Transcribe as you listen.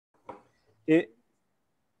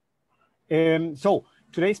So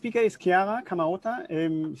today's speaker is Chiara Cammarota.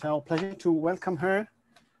 It's our pleasure to welcome her,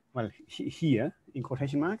 well, here in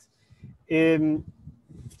quotation marks.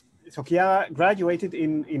 So Chiara graduated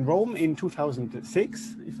in Rome in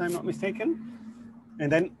 2006, if I'm not mistaken,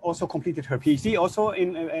 and then also completed her PhD also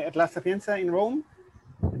at La Sapienza in Rome.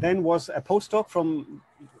 Then was a postdoc from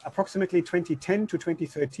approximately 2010 to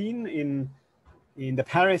 2013 in the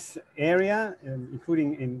Paris area,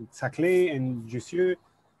 including in Saclay and Jussieu,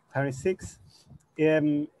 Paris 6.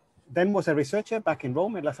 Then was a researcher back in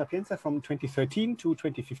Rome at La Sapienza from 2013 to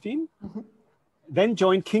 2015. Mm-hmm. Then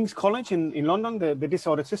joined King's College in London, the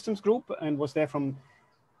Disordered Systems Group, and was there from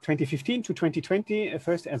 2015 to 2020,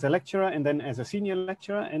 first as a lecturer and then as a senior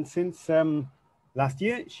lecturer. And since last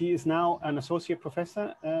year, she is now an associate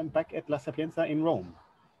professor back at La Sapienza in Rome.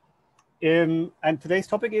 And today's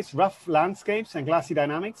topic is rough landscapes and glassy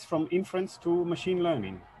dynamics from inference to machine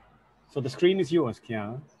learning. So the screen is yours,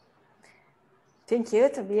 Chiara. Thank you,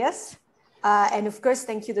 Tobias. And of course,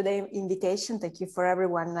 thank you to the invitation. Thank you for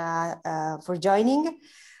everyone for joining.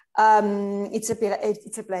 It's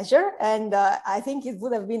a pleasure. And I think it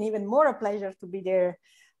would have been even more a pleasure to be there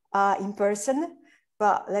in person.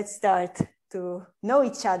 But let's start to know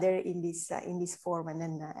each other in this form, and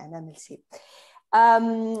then we'll see.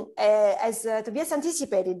 As Tobias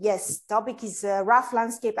anticipated, yes, topic is rough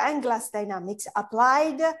landscape and glass dynamics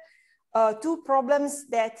applied to problems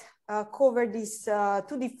that cover these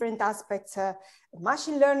two different aspects,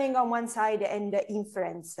 machine learning on one side and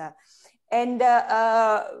inference. And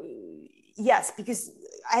yes, because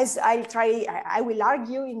as I will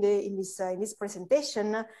argue in this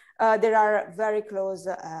presentation, there are very close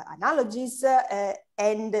analogies,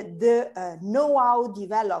 and the know-how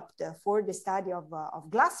developed for the study of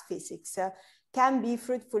glass physics can be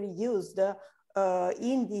fruitfully used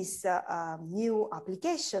in these new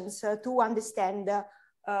applications to understand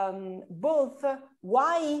both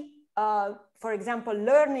why, for example,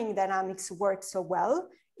 learning dynamics work so well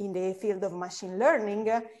in the field of machine learning,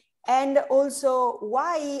 and also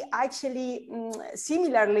why actually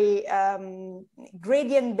similarly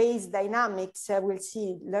gradient-based dynamics, we'll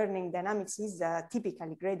see learning dynamics is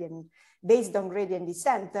typically gradient based on gradient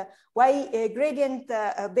descent, why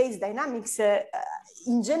gradient-based dynamics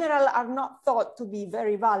in general are not thought to be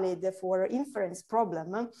very valid for inference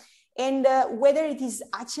problem, and whether it is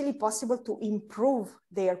actually possible to improve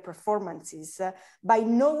their performances by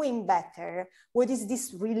knowing better what is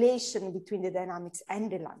this relation between the dynamics and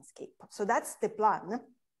the landscape. So that's the plan.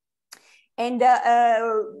 And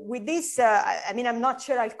with this, I mean, I'm not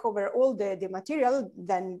sure I'll cover all the material,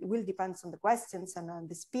 then it will depend on the questions and on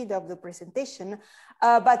the speed of the presentation.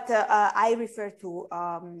 But I refer to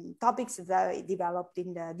topics that I developed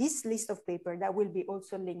in this list of paper that will be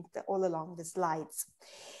also linked all along the slides.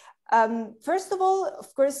 First of all,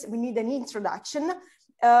 of course, we need an introduction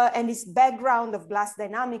and this background of glass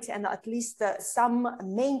dynamics, and at least some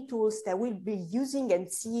main tools that we'll be using and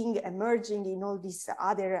seeing emerging in all these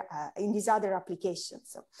other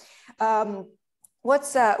applications.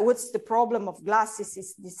 What's the problem of glasses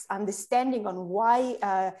is this understanding on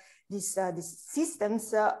why these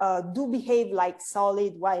systems do behave like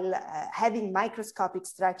solid while having microscopic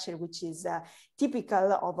structure, which is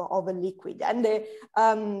typical of a liquid. And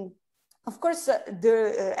of course,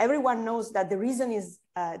 everyone knows that the reason is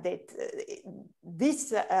that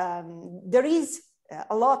there is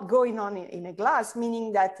a lot going on in a glass,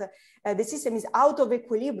 meaning that the system is out of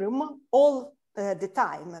equilibrium all the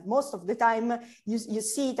time. Most of the time, you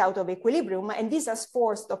see it out of equilibrium, and this has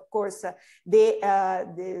forced, of course,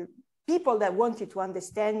 the people that wanted to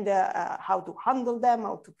understand how to handle them,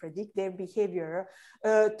 how to predict their behavior,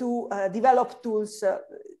 to develop tools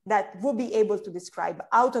that would be able to describe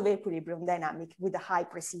out of equilibrium dynamic with a high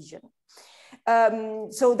precision.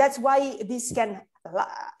 So that's why this can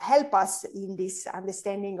help us in this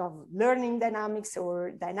understanding of learning dynamics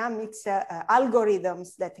or dynamics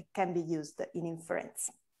algorithms that can be used in inference.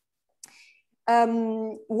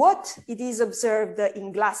 What it is observed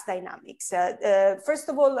in glass dynamics. First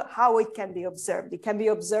of all, how it can be observed. It can be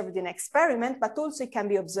observed in experiment, but also it can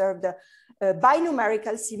be observed by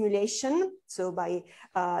numerical simulation. So by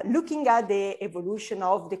looking at the evolution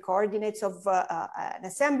of the coordinates of an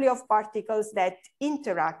assembly of particles that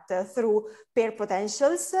interact through pair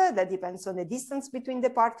potentials that depends on the distance between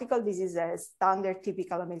the particle. This is a standard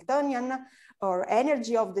typical Hamiltonian or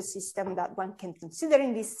energy of the system that one can consider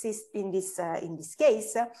in this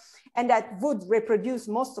case, and that would reproduce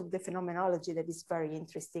most of the phenomenology that is very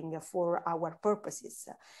interesting for our purposes.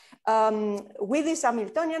 With this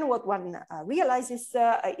Hamiltonian, what one realizes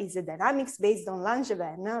is a dynamics based on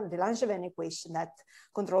Langevin, the Langevin equation that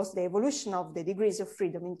controls the evolution of the degrees of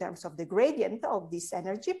freedom in terms of the gradient of this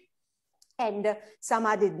energy, and some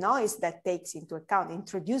added noise that takes into account,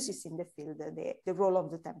 introduces in the field the role of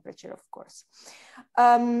the temperature, of course.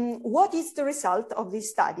 What is the result of this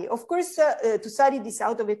study? Of course, to study this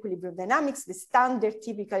out of equilibrium dynamics, the standard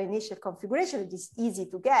typical initial configuration, it is easy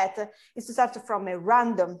to get, is to start from a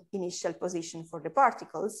random initial position for the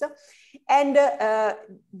particles. And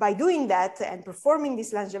by doing that and performing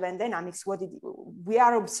this Langevin dynamics, what we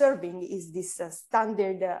are observing is this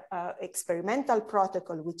standard experimental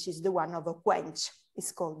protocol, which is the one of a quench.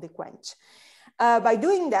 It's called the quench. By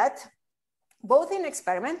doing that, both in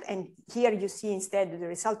experiment, and here you see instead the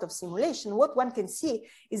result of simulation, what one can see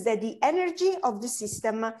is that the energy of the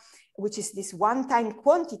system, which is this one-time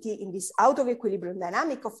quantity in this out of equilibrium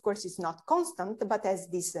dynamic, of course, is not constant, but has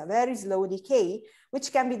this very slow decay,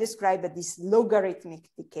 which can be described as this logarithmic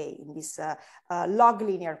decay in this log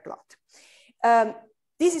linear plot.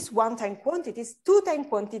 This is one-time quantities, two-time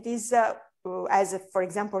quantities as, for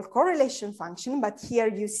example, correlation function, but here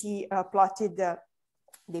you see plotted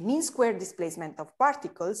the mean square displacement of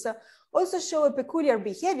particles, also show a peculiar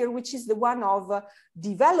behavior, which is the one of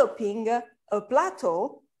developing a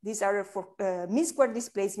plateau. These are for mean square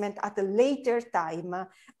displacement at a later time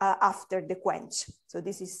after the quench. So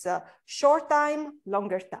this is short time,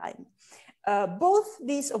 longer time. Both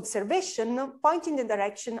these observations point in the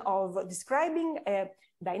direction of describing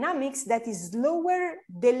dynamics that is lower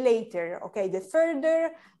the later, okay, the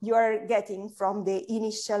further you are getting from the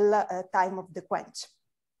initial time of the quench.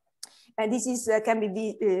 And this is, can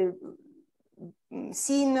be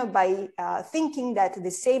seen by thinking that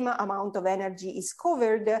the same amount of energy is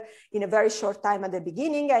covered in a very short time at the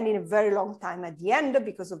beginning and in a very long time at the end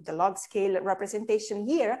because of the log scale representation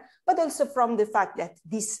here, but also from the fact that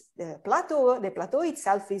this the plateau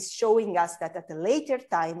itself is showing us that at a later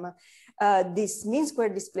time, this mean square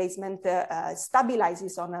displacement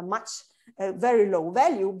stabilizes on a much very low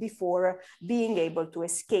value before being able to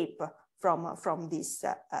escape from this,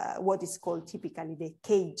 what is called typically the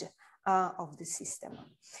cage of the system.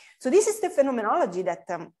 So this is the phenomenology that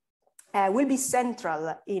will be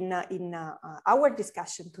central in our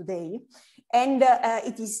discussion today. And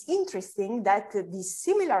it is interesting that this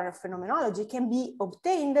similar phenomenology can be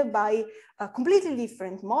obtained by a completely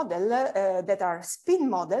different model that are spin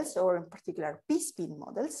models, or in particular p-spin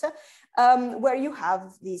models, where you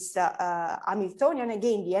have this Hamiltonian,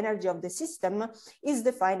 again, the energy of the system is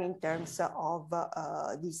defined in terms of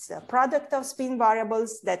this product of spin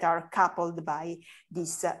variables that are coupled by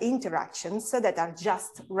these interactions that are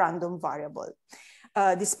just random variable.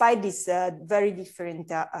 Despite this very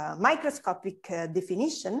different microscopic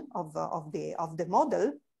definition of the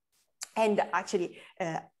model, and actually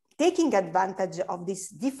taking advantage of this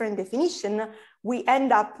different definition, we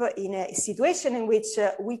end up in a situation in which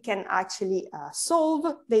we can actually solve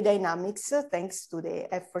the dynamics thanks to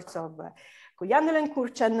the efforts of Kujandel and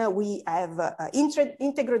Kurchan. We have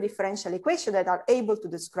integral differential equations that are able to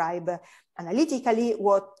describe analytically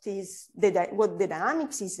what the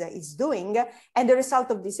dynamics is doing. And the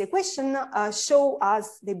result of this equation show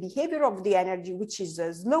us the behavior of the energy, which is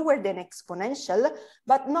slower than exponential,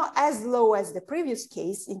 but not as low as the previous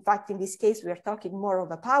case. In fact, in this case, we are talking more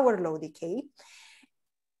of a power law decay.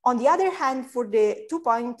 On the other hand, for the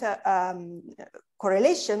 2-point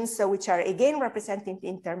correlations, which are again represented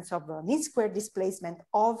in terms of mean square displacement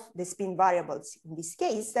of the spin variables, in this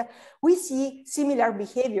case, we see similar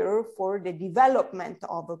behavior for the development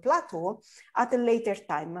of a plateau at a later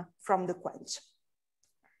time from the quench.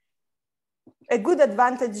 A good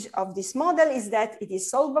advantage of this model is that it is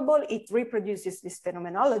solvable, it reproduces this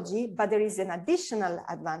phenomenology, but there is an additional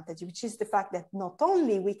advantage, which is the fact that not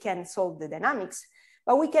only we can solve the dynamics,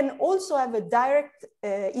 but we can also have a direct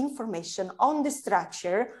information on the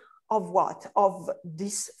structure of what? Of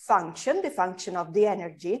this function, the function of the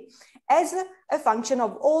energy, as a function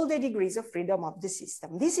of all the degrees of freedom of the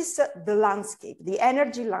system. This is the landscape, the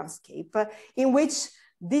energy landscape, in which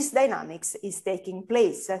this dynamics is taking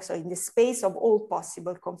place, so in the space of all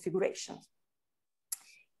possible configurations.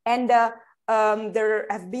 And there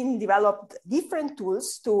have been developed different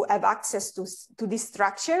tools to have access to this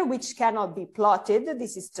structure, which cannot be plotted.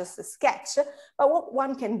 This is just a sketch. But what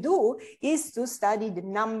one can do is to study the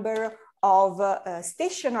number of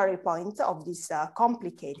stationary points of this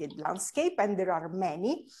complicated landscape, and there are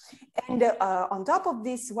many. And on top of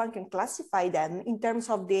this, one can classify them in terms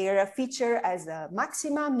of their feature as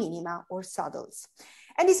maxima, minima, or saddles.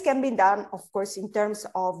 And this can be done, of course, in terms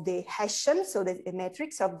of the Hessian, so the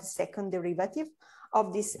matrix of the second derivative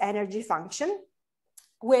of this energy function,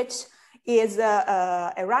 which is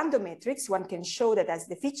a random matrix. One can show that as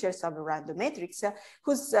the features of a random matrix,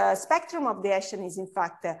 whose spectrum of the Hessian is in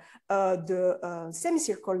fact the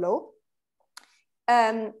semicircle law,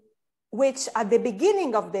 which at the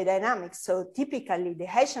beginning of the dynamics, so typically the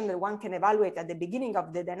Hessian that one can evaluate at the beginning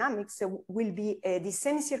of the dynamics will be the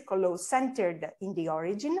semicircle law centered in the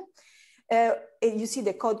origin. You see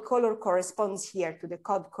the code color corresponds here to the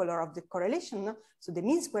code color of the correlation, so the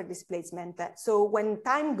mean square displacement. So when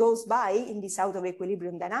time goes by in this out of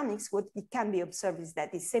equilibrium dynamics, what it can be observed is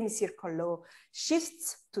that the semicircle law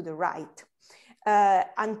shifts to the right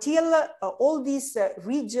until all this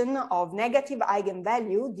region of negative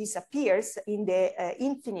eigenvalue disappears in the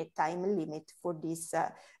infinite time limit for this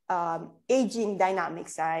aging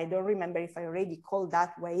dynamics. I don't remember if I already called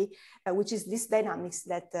that way, which is this dynamics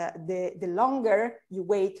that the longer you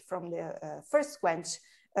wait from the first quench,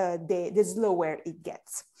 the slower it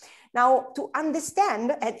gets. Now, to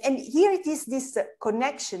understand, and here it is this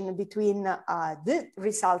connection between the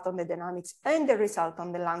result on the dynamics and the result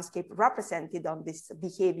on the landscape represented on this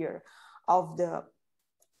behavior of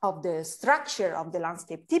the structure of the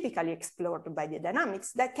landscape typically explored by the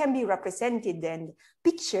dynamics, that can be represented and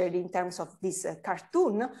pictured in terms of this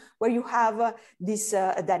cartoon, where you have this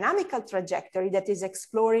dynamical trajectory that is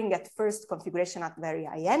exploring at first configuration at very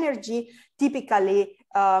high energy, typically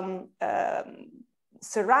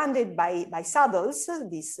surrounded by saddles.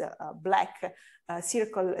 This black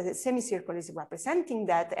semicircle is representing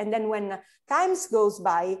that. And then when times goes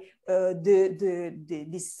by,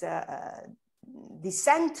 this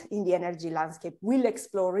descent in the energy landscape will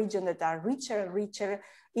explore regions that are richer and richer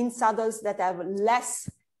in saddles that have less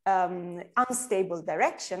unstable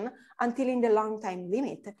direction, until in the long time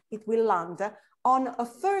limit, it will land on a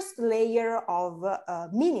first layer of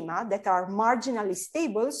minima that are marginally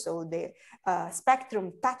stable, so the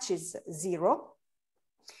spectrum touches zero.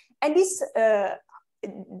 And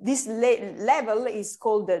this level is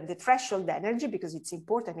called the threshold energy because it's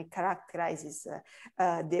important. It characterizes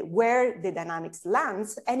where the dynamics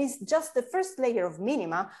lands, and it's just the first layer of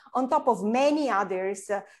minima on top of many others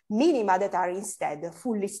minima that are instead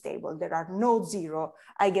fully stable. There are no zero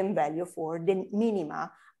eigenvalue for the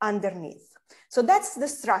minima underneath. So that's the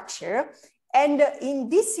structure. And in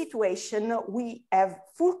this situation, we have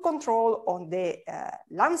full control on the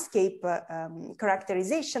landscape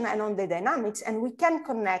characterization and on the dynamics, and we can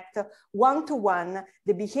connect one-to-one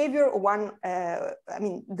the behavior,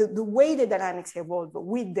 the way the dynamics evolve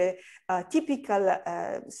with the typical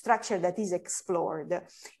structure that is explored.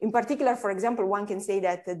 In particular, for example, one can say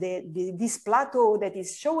that this plateau that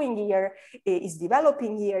is showing here, is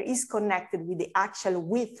developing here, is connected with the actual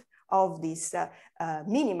width of this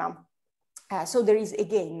minimum. So there is,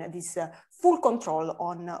 again, this full control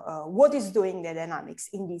on what is doing the dynamics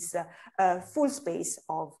in this full space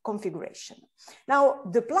of configuration. Now,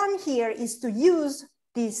 the plan here is to use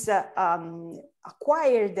this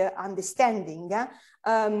acquired understanding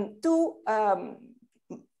to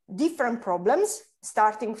different problems,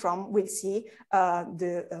 starting from, we'll see,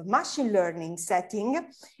 the machine learning setting.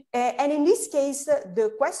 And in this case,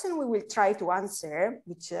 the question we will try to answer,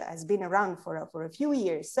 which has been around for a few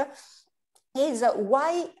years, is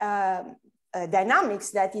why dynamics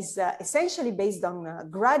that is essentially based on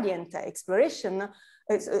gradient exploration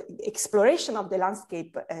of the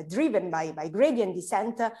landscape driven by gradient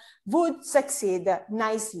descent would succeed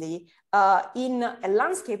nicely in a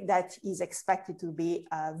landscape that is expected to be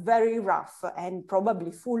very rough and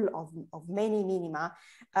probably full of many minima.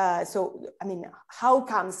 So, I mean, how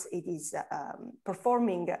comes it is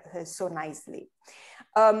performing so nicely?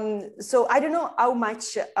 So I don't know how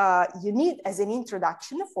much you need as an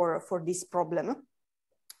introduction for this problem.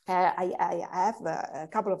 I have a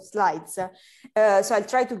couple of slides, so I'll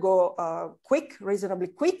try to go reasonably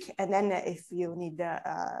quick, and then if you need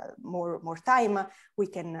more time, we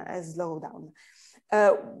can slow down.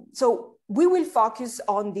 So we will focus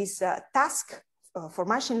on this task for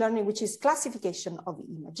machine learning, which is classification of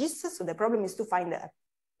images. So the problem is to find a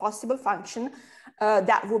possible function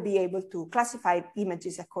that will be able to classify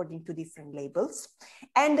images according to different labels.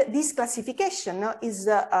 And this classification is,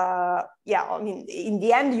 I mean, in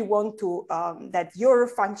the end, you want to, that your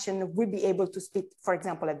function will be able to split, for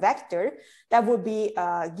example, a vector that will be,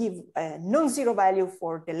 give a non-zero value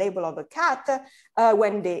for the label of a cat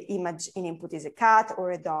when the image in input is a cat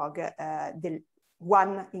or a dog, the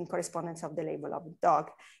one in correspondence of the label of the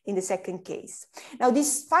dog in the second case. Now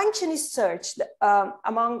this function is searched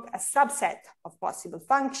among a subset of possible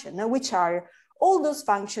functions, which are all those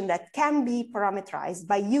functions that can be parameterized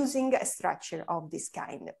by using a structure of this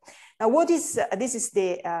kind. Now what is, this is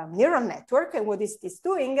the neural network, and what is this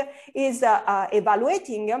doing is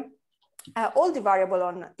evaluating all the variables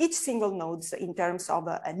on each single nodes in terms of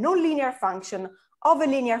a nonlinear function of a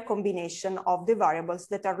linear combination of the variables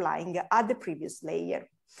that are lying at the previous layer.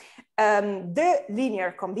 The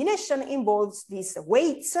linear combination involves these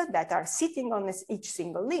weights that are sitting on each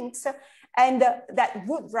single links, and that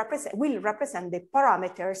will represent the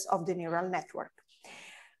parameters of the neural network.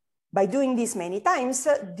 By doing this many times,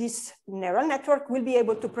 this neural network will be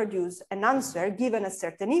able to produce an answer given a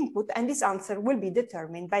certain input, and this answer will be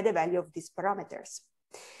determined by the value of these parameters.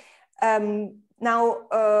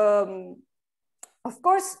 Of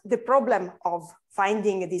course, the problem of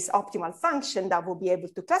finding this optimal function that will be able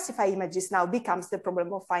to classify images now becomes the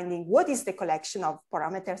problem of finding what is the collection of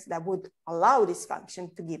parameters that would allow this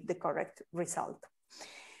function to give the correct result.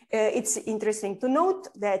 It's interesting to note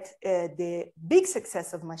that the big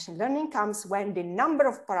success of machine learning comes when the number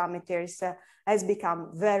of parameters has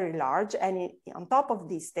become very large, and on top of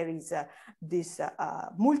this there is this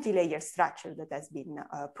multi-layer structure that has been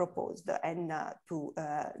proposed, and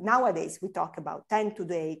nowadays we talk about 10 to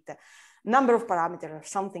the 8 number of parameters or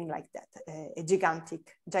something like that, a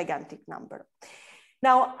gigantic number.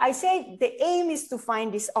 Now I say the aim is to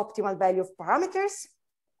find this optimal value of parameters.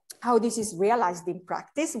 How this is realized in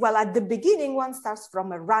practice? Well, at the beginning, one starts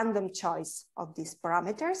from a random choice of these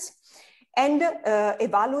parameters and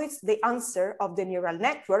evaluates the answer of the neural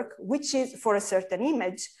network, which is for a certain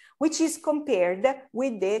image, which is compared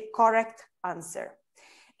with the correct answer.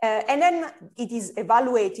 And then it is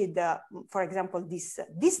evaluated, for example, this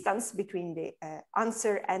distance between the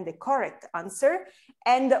answer and the correct answer.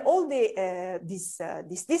 And all these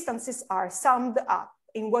distances are summed up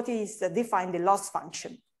in what is defined the loss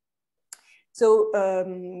function. So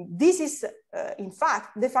this is, in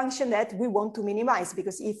fact, the function that we want to minimize,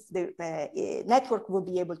 because if the network will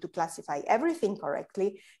be able to classify everything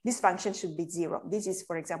correctly, this function should be 0. This is,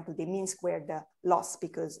 for example, the mean squared loss,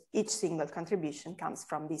 because each single contribution comes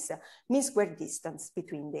from this mean squared distance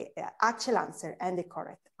between the actual answer and the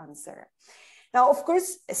correct answer. Now, of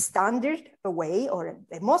course, a standard way, or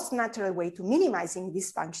the most natural way to minimizing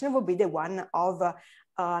this function will be the one of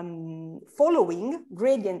following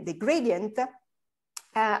the gradient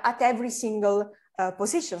at every single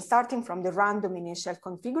position, starting from the random initial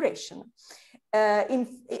configuration. And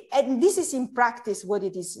this is in practice what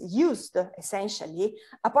it is used essentially,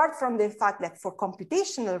 apart from the fact that for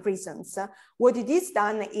computational reasons, what it is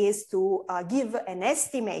done is to give an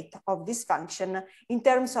estimate of this function in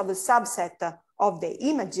terms of a subset of the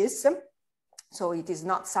images. So it is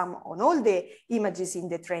not sum on all the images in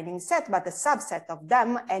the training set, but a subset of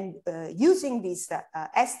them. And using this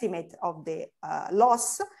estimate of the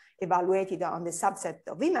loss evaluated on the subset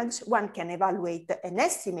of image, one can evaluate an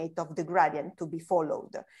estimate of the gradient to be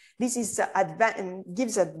followed. This is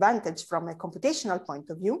gives advantage from a computational point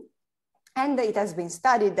of view. And it has been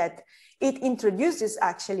studied that it introduces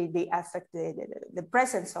actually the effect, the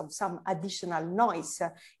presence of some additional noise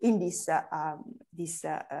in this,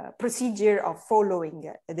 procedure of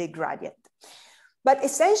following the gradient. But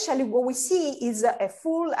essentially what we see is a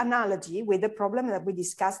full analogy with the problem that we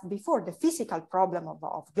discussed before, the physical problem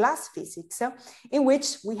of glass physics, in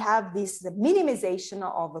which we have this minimization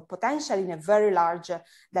of a potential in a very large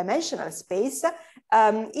dimensional space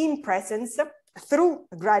in presence through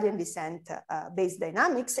gradient descent based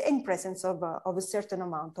dynamics in presence of a certain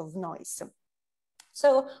amount of noise.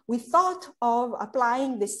 So we thought of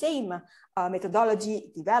applying the same methodology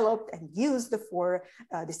developed and used for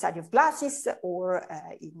the study of glasses, or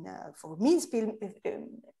for mean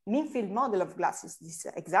field model of glasses, this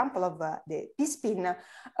example of the P-spin,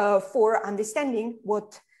 for understanding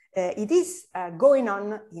what it is going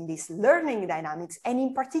on in this learning dynamics, and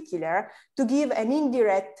in particular to give an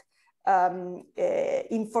indirect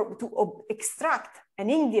extract an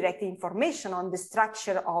indirect information on the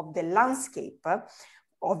structure of the landscape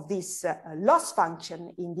of this loss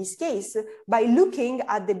function in this case by looking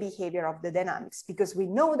at the behavior of the dynamics, because we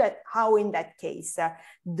know that how in that case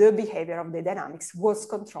the behavior of the dynamics was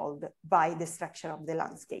controlled by the structure of the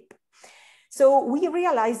landscape. So we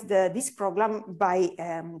realized this problem by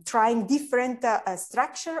trying different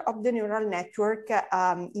structure of the neural network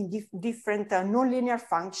in different nonlinear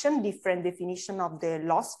function, different definition of the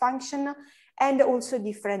loss function, and also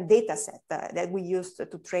different data set that we used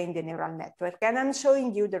to train the neural network. And I'm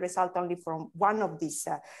showing you the result only from one of these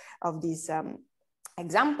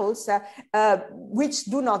examples, which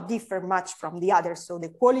do not differ much from the others. So the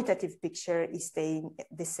qualitative picture is staying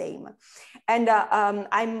the same. And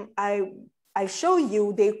I show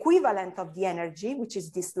you the equivalent of the energy, which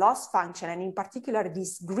is this loss function, and in particular,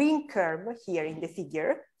 this green curve here in the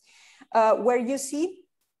figure, where you see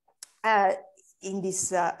in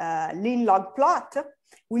this lean log plot,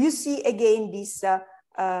 you see again this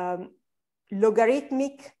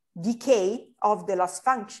logarithmic decay of the loss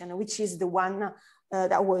function, which is the one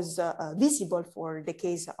that was visible for the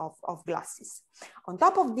case of glasses. On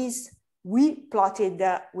top of this, we plotted,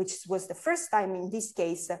 which was the first time in this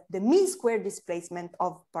case, the mean square displacement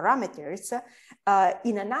of parameters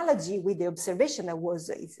in analogy with the observation that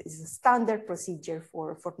is a standard procedure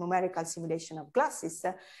for numerical simulation of glasses.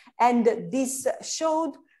 And this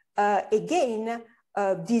showed, again,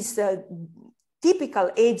 this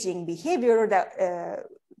typical aging behavior that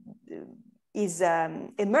is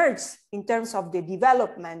emerged in terms of the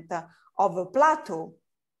development of a plateau.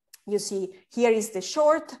 You see, here is the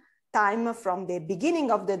short time from the beginning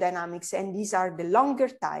of the dynamics, and these are the longer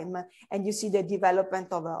time, and you see the development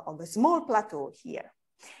of a small plateau here.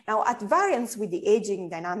 Now, at variance with the aging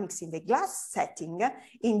dynamics in the glass setting,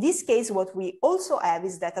 in this case, what we also have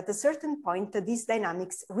is that at a certain point, this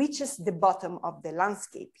dynamics reaches the bottom of the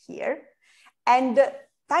landscape here, and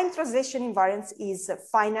time translation invariance is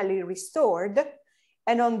finally restored.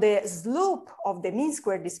 And on the slope of the mean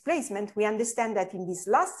square displacement, we understand that in this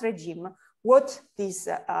last regime, what this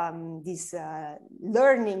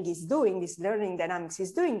learning is doing, this learning dynamics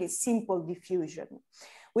is doing, is simple diffusion,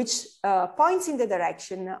 which points in the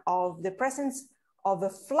direction of the presence of a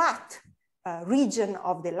flat region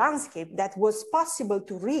of the landscape that was possible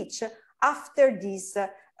to reach after this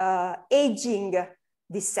aging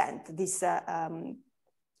descent, this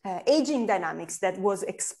aging dynamics that was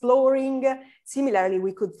exploring. Similarly,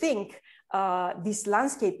 we could think this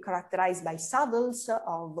landscape characterized by saddles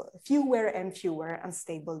of fewer and fewer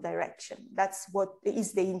unstable direction. That's what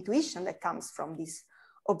is the intuition that comes from this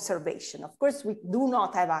observation. Of course, we do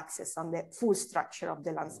not have access on the full structure of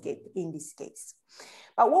the landscape in this case.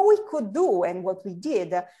 But what we could do, and what we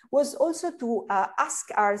did, was also to ask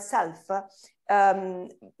ourselves,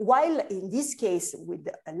 while in this case, with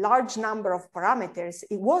a large number of parameters,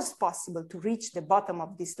 it was possible to reach the bottom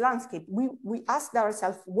of this landscape, we asked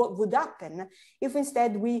ourselves what would happen if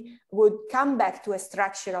instead we would come back to a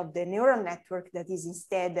structure of the neural network that is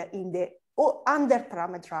instead in the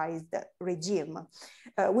under-parameterized regime,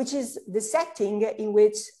 which is the setting in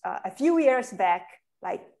which a few years back,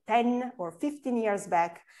 like 10 or 15 years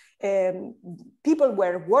back, people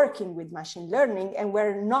were working with machine learning and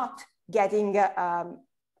were not getting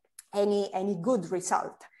any good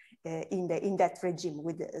result in that regime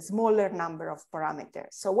with a smaller number of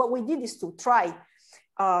parameters. So what we did is to try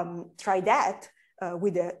that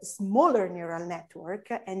with a smaller neural network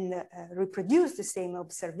and reproduce the same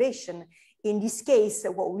observation. In this case,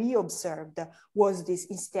 what we observed was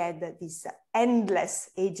instead this endless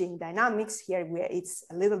aging dynamics here, where it's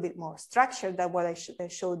a little bit more structured than what I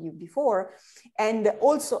showed you before, and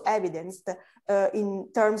also evidenced in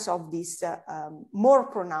terms of this more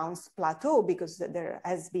pronounced plateau, because there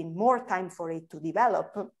has been more time for it to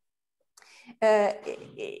develop,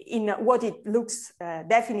 in what it looks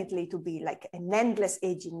definitely to be like an endless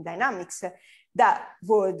aging dynamics that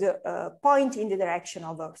would point in the direction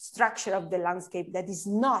of a structure of the landscape that is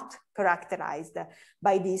not characterized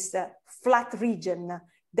by this flat region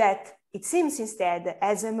that it seems instead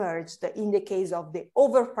has emerged in the case of the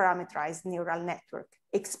over-parameterized neural network,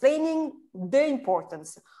 explaining the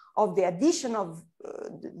importance of the addition of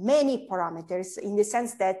many parameters, in the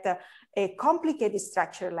sense that a complicated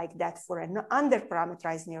structure like that for an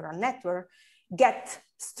under-parameterized neural network get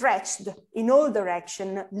stretched in all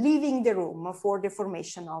directions, leaving the room for the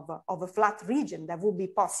formation of a flat region that would be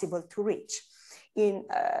possible to reach in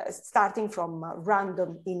starting from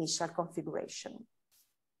random initial configuration.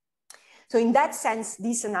 So in that sense,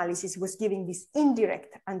 this analysis was giving this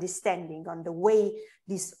indirect understanding on the way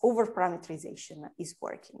this over-parameterization is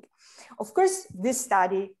working. Of course, this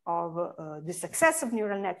study of the success of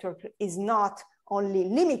neural network is not only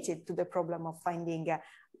limited to the problem of finding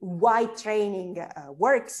why training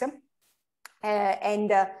works.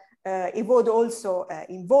 It would also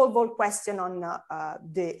involve all question on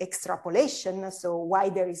the extrapolation. So why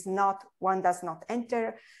there is not, one does not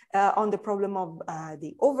enter on the problem of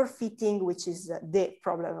the overfitting, which is the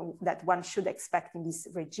problem that one should expect in this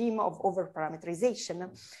regime of overparameterization.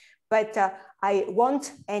 But I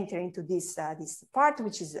won't enter into this, this part,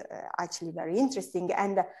 which is actually very interesting.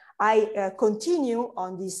 And I continue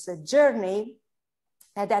on this journey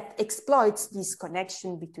that exploits this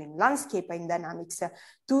connection between landscape and dynamics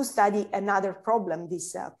to study another problem,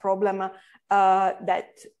 this problem that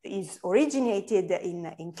is originated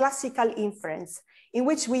in classical inference, in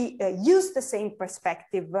which we use the same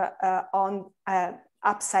perspective on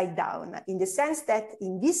upside down, in the sense that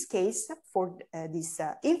in this case, for this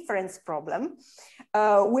inference problem,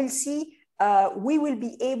 we'll see we will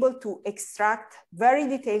be able to extract very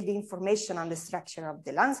detailed information on the structure of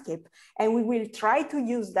the landscape, and we will try to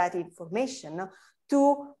use that information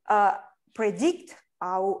to predict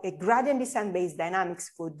how a gradient descent-based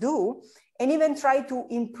dynamics would do, and even try to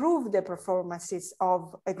improve the performances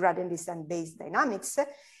of a gradient descent-based dynamics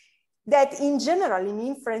that in general in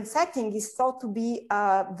inference setting is thought to be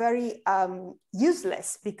very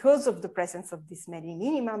useless because of the presence of these many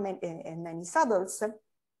minima and many saddles.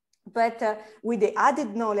 But with the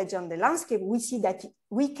added knowledge on the landscape, we see that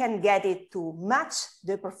we can get it to match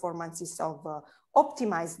the performances of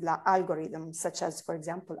optimized algorithms, such as, for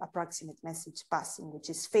example, approximate message passing, which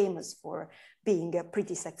is famous for being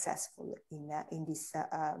pretty successful in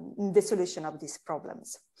the solution of these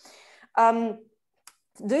problems.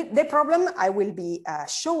 The problem I will be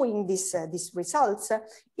showing these results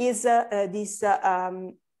is this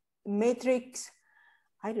matrix.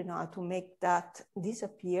 I don't know how to make that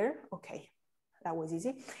disappear. Okay, that was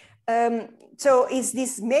easy. So it's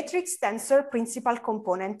this matrix tensor principal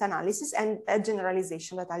component analysis and a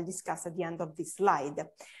generalization that I'll discuss at the end of this slide.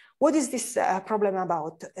 What is this problem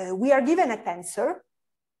about? We are given a tensor,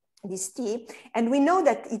 this T, and we know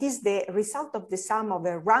that it is the result of the sum of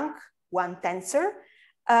a rank 1 tensor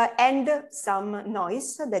and some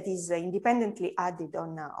noise that is independently added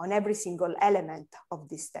on every single element of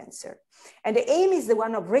this tensor. And the aim is the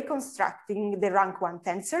one of reconstructing the rank 1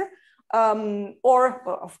 tensor, or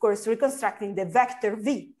of course, reconstructing the vector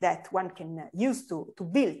V that one can use to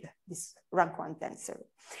build this rank 1 tensor.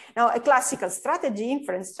 Now, a classical strategy,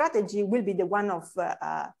 inference strategy, will be the one of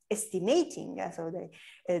estimating, so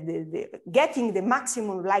getting the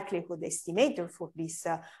maximum likelihood estimator for this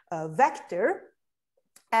vector,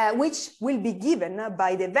 which will be given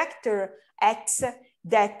by the vector X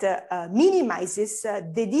that minimizes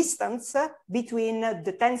the distance between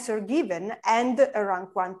the tensor given and a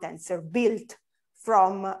rank 1 tensor built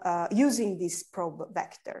from using this probe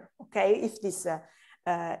vector. Okay, if this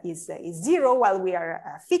is 0, well, we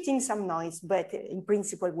are fitting some noise, but in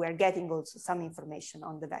principle, we are getting also some information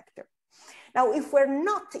on the vector. Now, if we're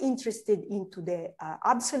not interested into the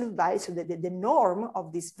absolute value, so the norm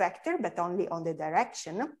of this vector, but only on the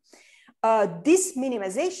direction, this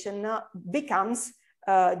minimization becomes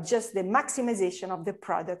just the maximization of the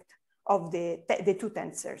product of the two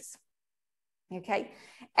tensors. Okay,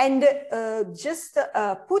 and just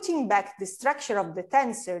putting back the structure of the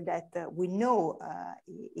tensor that we know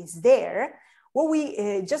is there, what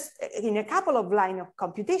we just in a couple of lines of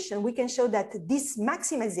computation, we can show that this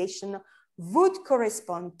maximization would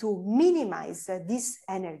correspond to minimize this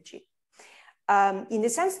energy, in the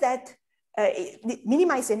sense that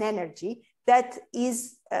minimize an energy that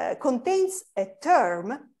is contains a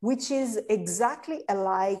term which is exactly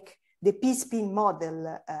alike the p-spin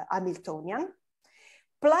model Hamiltonian,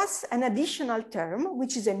 plus an additional term,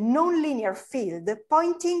 which is a nonlinear field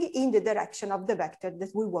pointing in the direction of the vector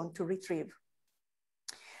that we want to retrieve.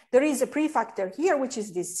 There is a prefactor here, which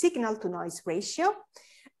is the signal to noise ratio,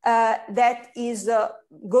 that is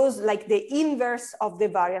goes like the inverse of the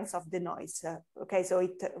variance of the noise. Okay, so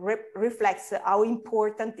it reflects how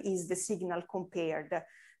important is the signal compared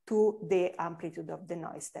to the amplitude of the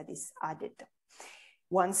noise that is added.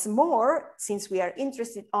 Once more, since we are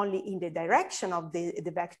interested only in the direction of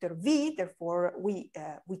the vector V, therefore we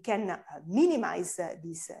can minimize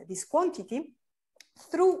this quantity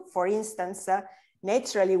through, for instance,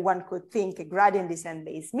 naturally one could think a gradient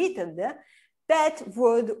descent-based method that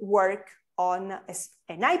would work on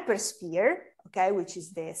an hypersphere, okay, which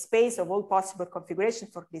is the space of all possible configuration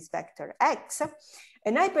for this vector X,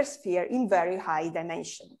 an hypersphere in very high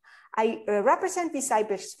dimension. I represent this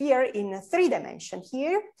hypersphere in 3 dimensions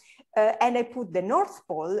here, and I put the North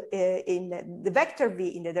Pole in the vector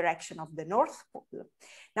v in the direction of the North Pole.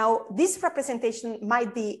 Now, this representation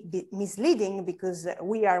might be misleading because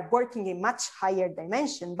we are working in much higher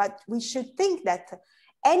dimension, but we should think that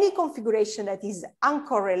any configuration that is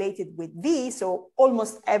uncorrelated with V, so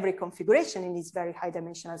almost every configuration in this very high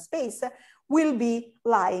dimensional space, will be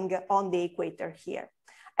lying on the equator here.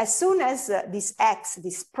 As soon as this X,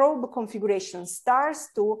 this probe configuration,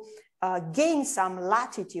 starts to gain some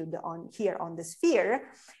latitude here on the sphere,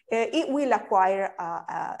 it will acquire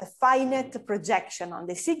a finite projection on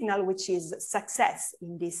the signal, which is success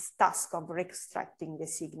in this task of reconstructing the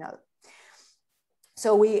signal.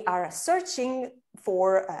 So we are searching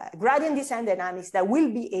for gradient descent dynamics that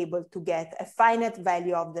will be able to get a finite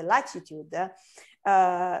value of the latitude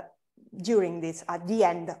during this, at the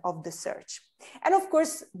end of the search. And of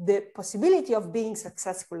course, the possibility of being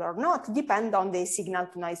successful or not depend on the signal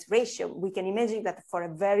to noise ratio. We can imagine that for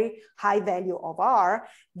a very high value of R,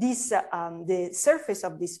 this, the surface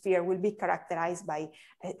of this sphere will be characterized by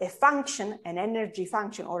a function, an energy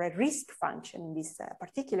function or a risk function in this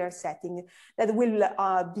particular setting that will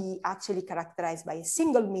be actually characterized by a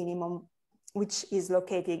single minimum, which is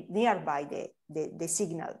located nearby the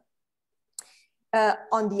signal.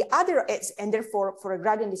 On the other, and therefore for a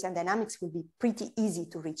gradient descent dynamics will be pretty easy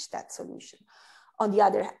to reach that solution. On the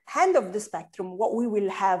other hand of the spectrum, what we will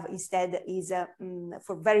have instead is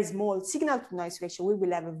for very small signal to noise ratio, we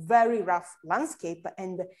will have a very rough landscape.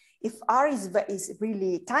 And if R is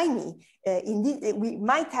really tiny, indeed, we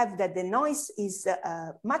might have that the noise is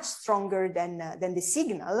much stronger than the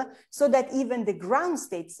signal, so that even the ground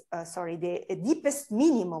states, the deepest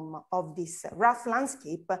minimum of this rough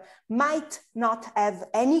landscape might not have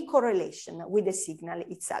any correlation with the signal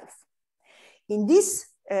itself. In this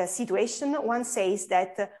situation, one says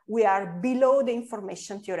that we are below the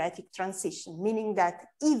information theoretic transition, meaning that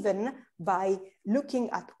even by looking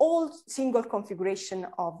at all single configuration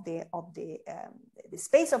of the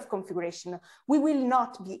space of configuration, we will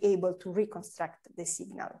not be able to reconstruct the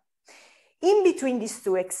signal. In between these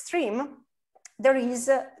two extremes, there is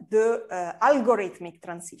the algorithmic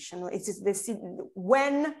transition. It is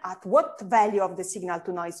when, at what value of the signal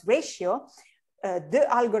to noise ratio, the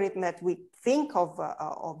algorithm that we think of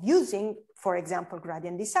using, for example,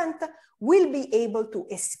 gradient descent, will be able to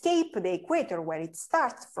escape the equator where it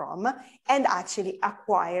starts from and actually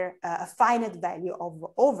acquire a finite value of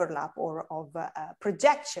overlap or of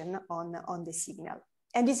projection on the signal.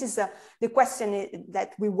 And this is the question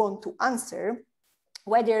that we want to answer.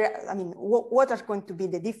 Whether, I mean, what are going to be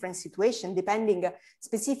the different situations depending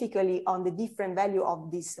specifically on the different value of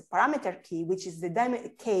this parameter key, which is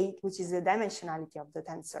the k, which is the dimensionality of the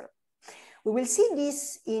tensor. We will see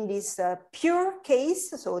this in this pure case,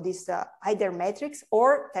 so this either matrix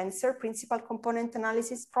or tensor principal component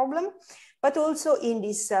analysis problem, but also in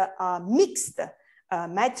this mixed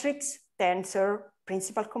matrix, tensor,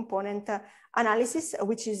 principal component analysis,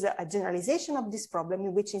 which is a generalization of this problem,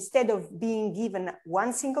 in which instead of being given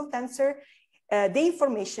one single tensor, the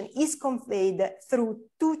information is conveyed through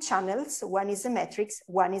 2 channels. One is a matrix,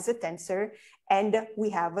 one is a tensor, and we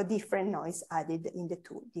have a different noise added in the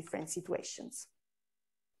 2 different situations.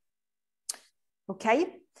 Okay,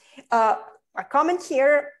 a comment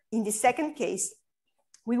here in the second case,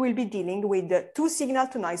 we will be dealing with the 2 signal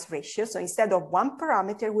to noise ratios. So instead of 1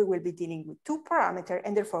 parameter, we will be dealing with 2 parameters,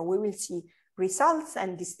 and therefore we will see results,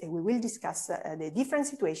 and we will discuss the different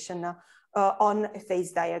situation on a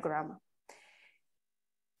phase diagram.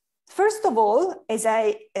 First of all, as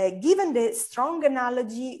I given the strong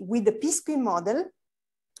analogy with the p-spin model,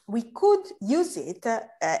 we could use it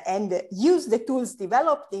and use the tools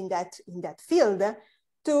developed in that field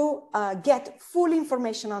to get full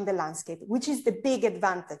information on the landscape, which is the big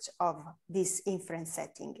advantage of this inference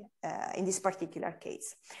setting in this particular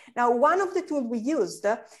case. Now, one of the tools we used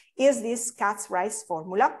is this Katz-Rice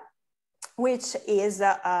formula, which is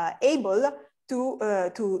able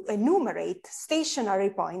to enumerate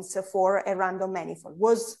stationary points for a random manifold.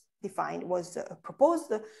 Was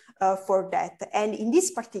proposed for that. And in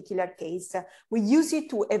this particular case, we use it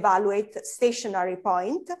to evaluate stationary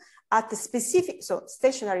point at a specific, so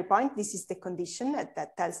stationary point, this is the condition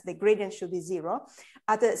that tells the gradient should be 0,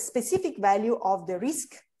 at a specific value of the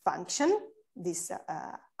risk function, this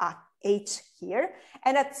h here,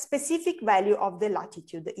 and at specific value of the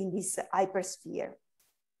latitude in this hypersphere.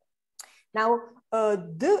 Now,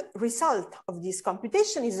 the result of this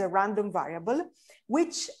computation is a random variable,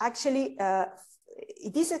 which actually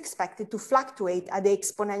it is expected to fluctuate at the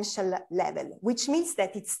exponential level, which means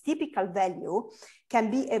that its typical value can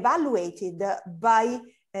be evaluated by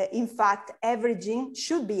in fact, averaging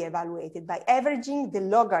should be evaluated by averaging the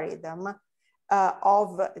logarithm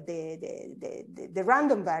of the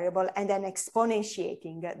random variable and then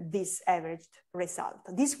exponentiating this averaged result.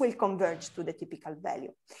 This will converge to the typical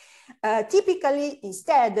value. Typically,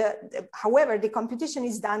 instead, however, the computation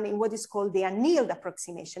is done in what is called the annealed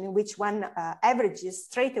approximation, in which one averages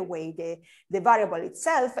straight away the variable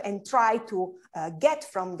itself and try to get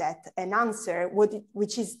from that an answer,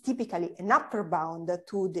 which is typically an upper bound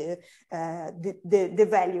to the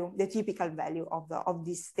value, the typical value of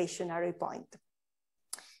this stationary point.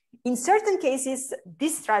 In certain cases,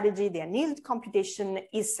 this strategy, the annealed computation,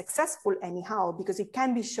 is successful anyhow, because it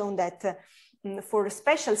can be shown that for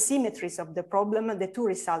special symmetries of the problem, the two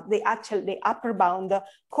results, the upper bound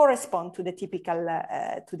correspond to the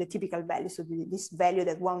typical value, so this value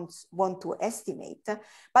that want to estimate.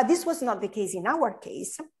 But this was not the case in our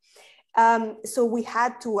case. So we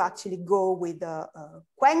had to actually go with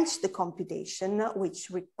quench the computation,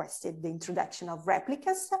 which requested the introduction of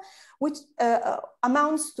replicas, which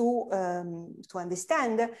amounts to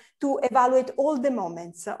understand, to evaluate all the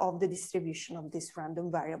moments of the distribution of this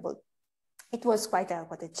random variable. It was quite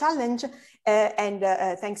a challenge, and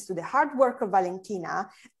thanks to the hard work of Valentina,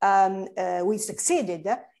 we succeeded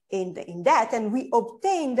in that, and we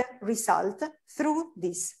obtained result through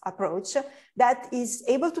this approach that is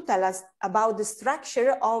able to tell us about the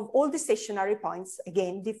structure of all the stationary points,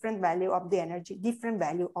 again, different value of the energy, different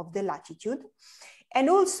value of the latitude. And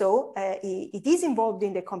also, it is involved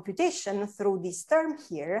in the computation through this term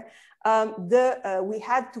here. We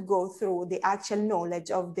had to go through the actual knowledge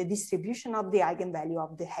of the distribution of the eigenvalue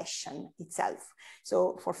of the Hessian itself.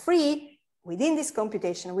 So for free, within this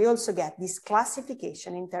computation, we also get this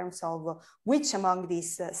classification in terms of which among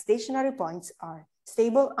these stationary points are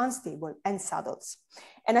stable, unstable, and saddles.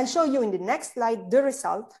 And I'll show you in the next slide the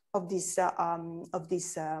result of this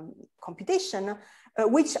computation,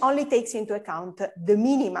 which only takes into account the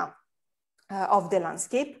minima of the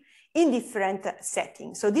landscape in different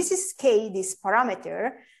settings. So this is K, this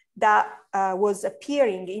parameter that was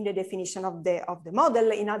appearing in the definition of the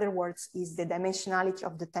model. In other words, is the dimensionality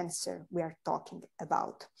of the tensor we are talking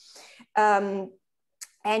about.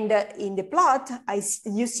 And in the plot,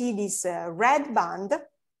 you see this red band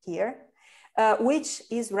here, which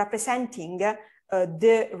is representing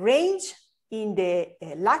the range in the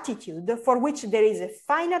latitude for which there is a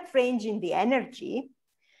finite range in the energy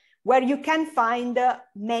where you can find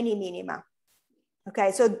many minima.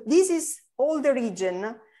 Okay, so this is all the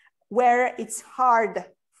region where it's hard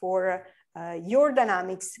for your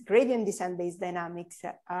dynamics, gradient descent-based dynamics,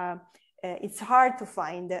 it's hard to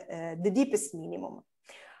find the deepest minimum.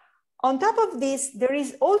 On top of this, there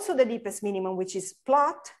is also the deepest minimum, which is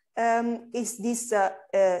plot, is this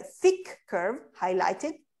thick curve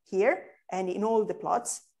highlighted here and in all the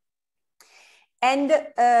plots. And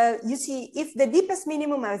you see, if the deepest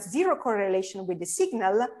minimum has zero correlation with the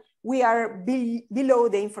signal, we are below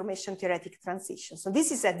the information theoretic transition. So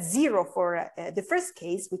this is at zero for the first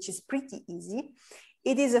case, which is pretty easy.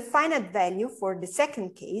 It is a finite value for the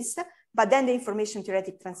second case, but then the information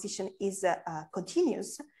theoretic transition is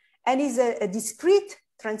continuous and is a discrete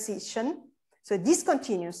transition, so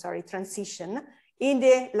discontinuous, transition in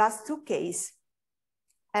the last two cases.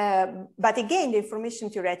 But again, the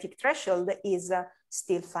information theoretic threshold is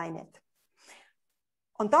still finite.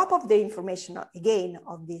 On top of the information, again,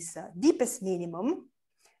 of this deepest minimum,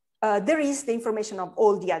 there is the information of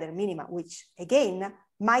all the other minima, which again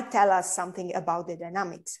might tell us something about the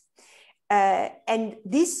dynamics. And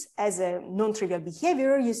this, as a non-trivial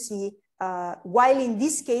behavior, you see, while in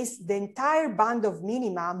this case, the entire band of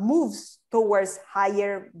minima moves towards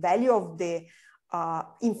higher value of the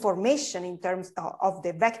information in terms of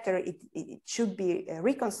the vector, it should be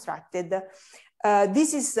reconstructed.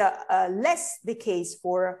 This is less the case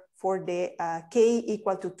for the k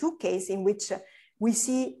equal to 2 case, in which we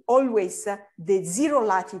see always the zero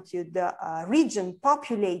latitude region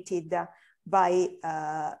populated by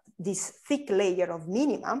this thick layer of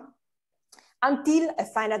minima until a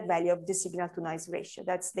finite value of the signal to noise ratio.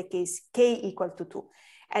 That's the case k equal to 2.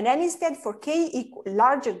 And then instead, for k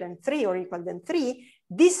larger than 3 or equal than 3,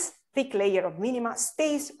 this thick layer of minima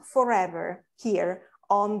stays forever here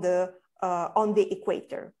on the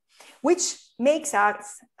equator, which makes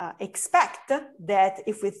us expect that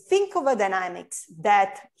if we think of a dynamics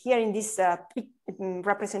that here in this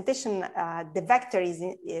representation, the vector is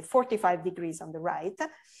 45 degrees on the right.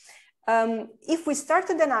 If we start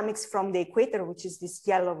the dynamics from the equator, which is this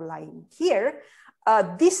yellow line here,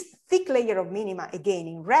 this thick layer of minima, again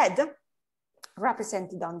in red,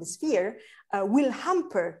 represented on the sphere will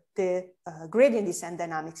hamper the gradient descent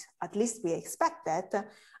dynamics. At least we expect that.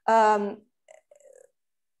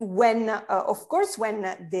 When, of course, when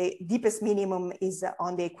the deepest minimum is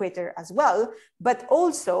on the equator as well, but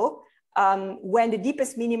also when the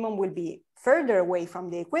deepest minimum will be further away from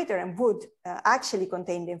the equator and would actually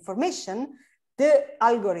contain the information, the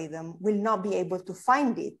algorithm will not be able to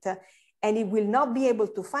find it. And it will not be able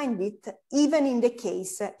to find it even in the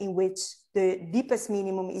case in which the deepest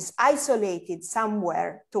minimum is isolated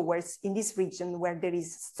somewhere towards in this region where there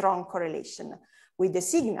is strong correlation with the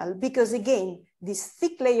signal, because again, this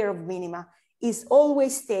thick layer of minima is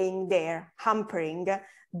always staying there, hampering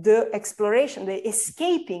the exploration, the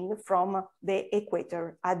escaping from the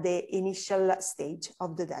equator at the initial stage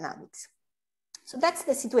of the dynamics. So that's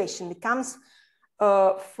the situation that comes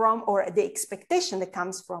from, or the expectation that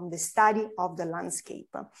comes from the study of the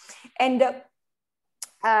landscape. And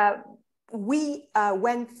we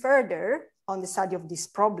went further on the study of this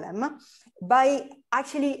problem by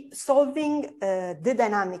actually solving the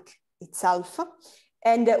dynamic itself.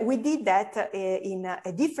 And we did that in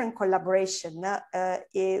a different collaboration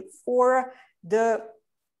for the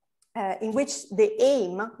in which the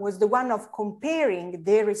aim was the one of comparing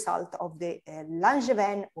the result of the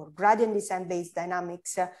Langevin or gradient descent based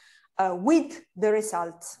dynamics with the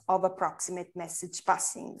results of approximate message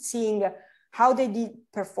passing, seeing how they did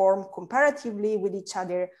perform comparatively with each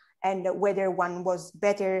other and whether one was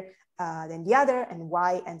better than the other and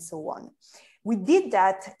why, and so on. We did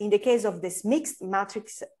that in the case of this mixed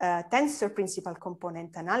matrix tensor principal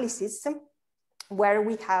component analysis, where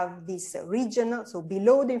we have this region, so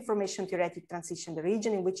below the information theoretic transition, the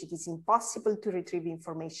region in which it is impossible to retrieve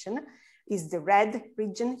information is the red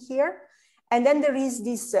region here. And then there is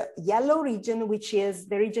this yellow region, which is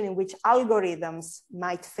the region in which algorithms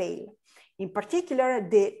might fail. In particular,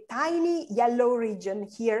 the tiny yellow region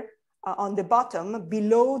here on the bottom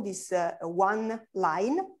below this one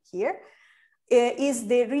line here is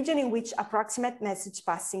the region in which approximate message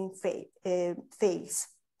passing fails.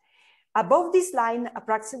 Above this line,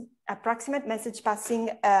 approximate message passing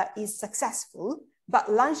is successful, but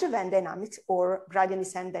Langevin dynamics or gradient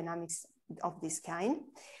descent dynamics of this kind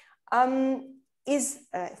is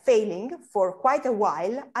failing for quite a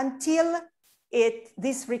while until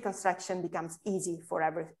this reconstruction becomes easy for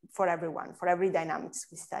everyone, for every dynamics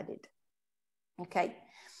we studied. Okay.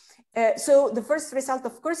 So the first result,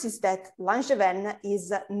 of course, is that Langevin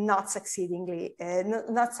is not succeeding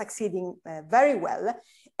very well,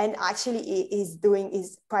 and actually is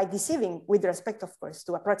quite deceiving with respect, of course,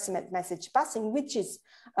 to approximate message passing, which is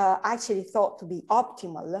actually thought to be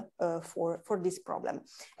optimal for this problem.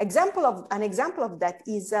 An example of that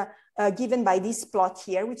is given by this plot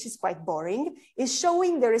here, which is quite boring, is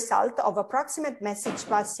showing the result of approximate message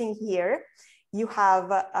passing here. You have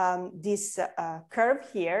this curve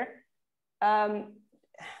here.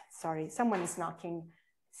 Sorry, someone is knocking.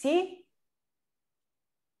 See?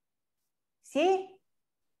 See?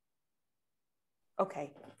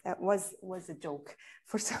 Okay, that was a joke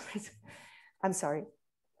for some reason. I'm sorry.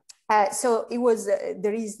 So it was,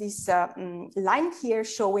 there is this line here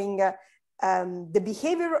showing the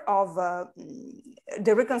behavior of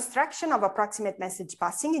the reconstruction of approximate message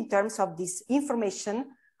passing in terms of this information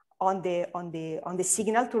on the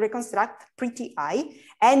signal to reconstruct pretty high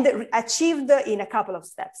and achieved in a couple of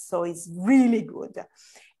steps. So it's really good.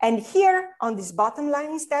 And here on this bottom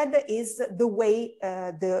line instead is the way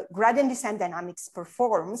the gradient descent dynamics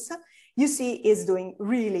performs. You see is doing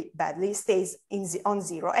really badly, stays on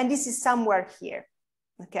zero. And this is somewhere here,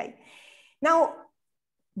 okay? Now,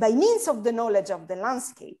 by means of the knowledge of the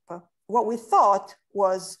landscape, what we thought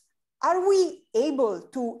was, are we able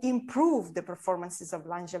to improve the performances of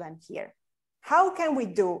Langevin here? How can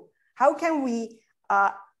we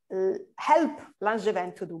help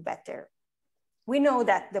Langevin to do better? We know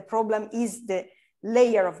that the problem is the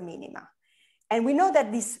layer of minima. And we know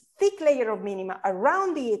that this thick layer of minima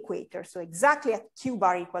around the equator, so exactly at Q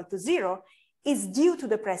bar equal to 0, is due to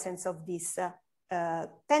the presence of this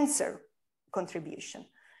tensor contribution.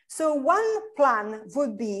 So one plan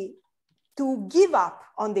would be to give up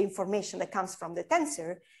on the information that comes from the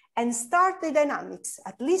tensor and start the dynamics,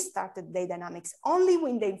 at least start the dynamics only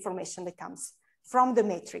with the information that comes from the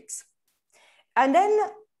matrix. And then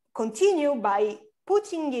continue by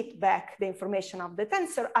putting it back, the information of the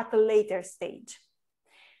tensor, at a later stage.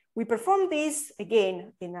 We perform this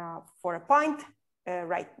again for a point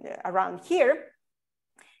right around here,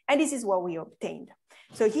 and this is what we obtained.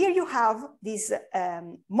 So here you have this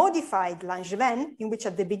modified Langevin, in which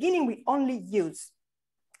at the beginning we only use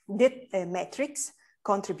the matrix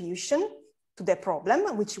contribution to the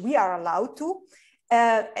problem, which we are allowed to.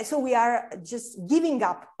 So we are just giving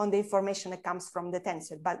up on the information that comes from the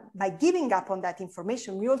tensor. But by giving up on that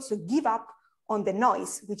information, we also give up on the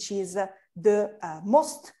noise, which is the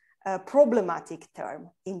most problematic term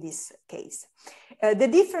in this case. The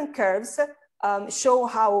different curves show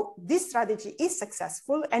how this strategy is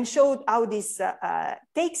successful and showed how this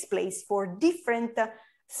takes place for different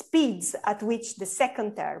speeds at which the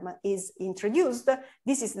second term is introduced.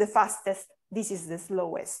 This is the fastest, this is the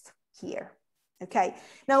slowest here. Okay,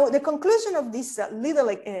 now the conclusion of this little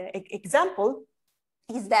example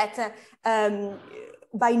is that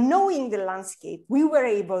by knowing the landscape, we were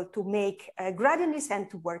able to make gradient descent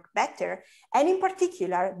to work better. And in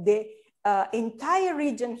particular, the entire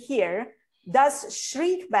region here does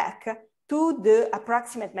shrink back to the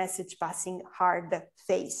approximate message passing hard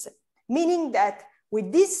phase, meaning that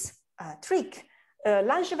with this trick,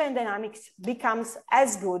 Langevin dynamics becomes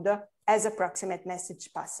as good as approximate message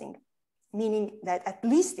passing, meaning that at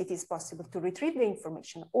least it is possible to retrieve the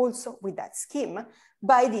information also with that scheme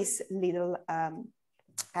by this little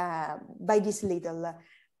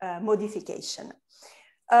modification.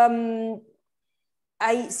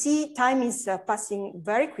 I see time is passing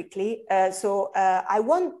very quickly, so I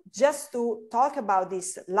want just to talk about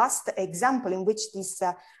this last example in which this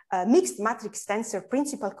mixed matrix tensor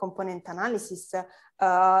principal component analysis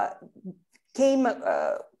came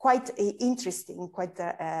quite interesting, quite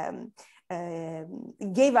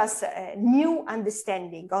gave us a new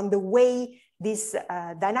understanding on the way these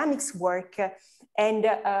dynamics work and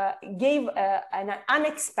gave an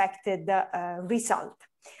unexpected result.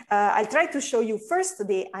 I'll try to show you first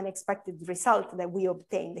the unexpected result that we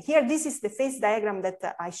obtained. Here, this is the phase diagram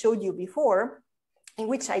that I showed you before, in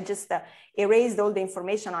which I just erased all the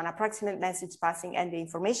information on approximate message passing and the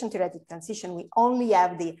information theoretic transition. We only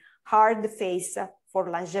have the hard phase for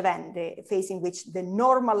Langevin, the phase in which the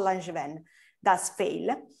normal Langevin does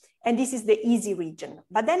fail. And this is the easy region.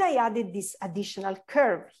 But then I added this additional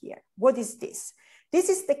curve here. What is this? This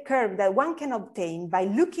is the curve that one can obtain by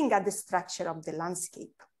looking at the structure of the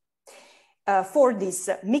landscape for this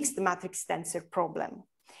mixed matrix tensor problem.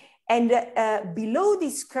 And below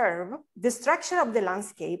this curve, the structure of the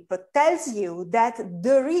landscape tells you that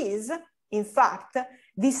there is, in fact,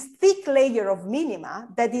 this thick layer of minima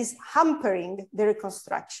that is hampering the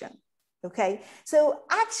reconstruction. Okay, so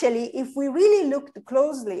actually, if we really looked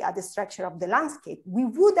closely at the structure of the landscape, we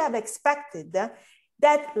would have expected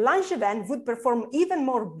that Langevin would perform even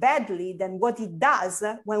more badly than what it does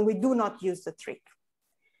when we do not use the trick.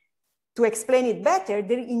 To explain it better,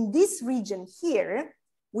 in this region here,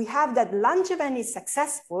 we have that Langevin is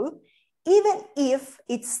successful even if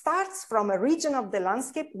it starts from a region of the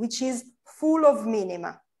landscape which is full of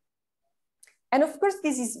minima. And of course,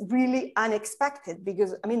 this is really unexpected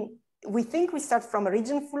because, I mean, we think we start from a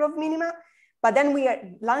region full of minima, but then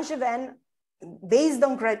Langevin, based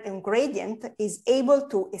on gradient, is able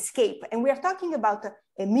to escape. And we are talking about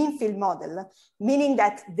a mean field model, meaning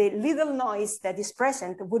that the little noise that is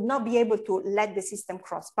present would not be able to let the system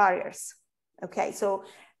cross barriers. Okay, so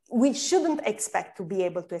we shouldn't expect to be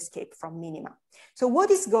able to escape from minima. So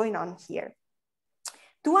what is going on here?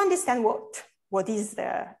 To understand what is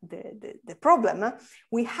the problem,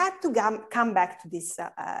 we had to come back to this,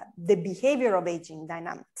 the behavior of aging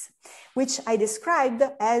dynamics, which I described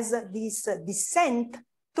as this descent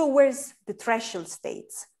towards the threshold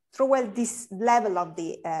states, toward this level of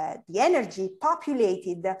the energy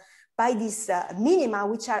populated by these minima,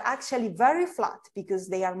 which are actually very flat because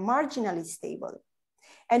they are marginally stable.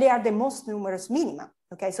 And they are the most numerous minima.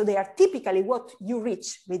 Okay, so they are typically what you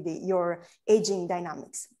reach with your aging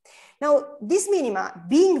dynamics. Now, these minima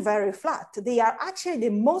being very flat, they are actually the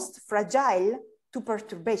most fragile to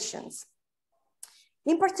perturbations.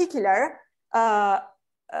 In particular,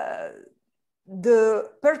 the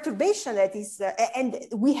perturbation that is, and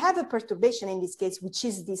we have a perturbation in this case, which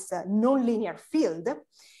is this nonlinear field.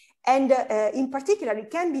 And in particular, it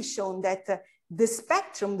can be shown that the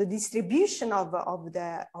spectrum, the distribution of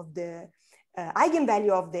the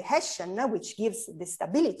eigenvalue of the Hessian, which gives the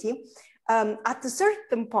stability, at a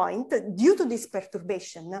certain point, due to this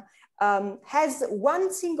perturbation, has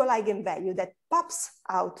one single eigenvalue that pops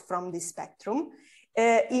out from the spectrum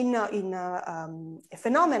in a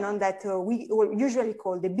phenomenon that we usually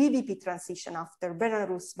call the BVP transition after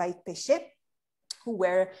Bernard-Roos by Péchet, who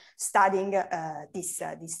were studying this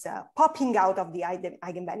popping out of the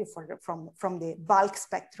eigenvalue from the bulk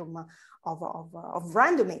spectrum of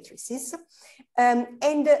random matrices.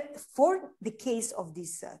 And for the case of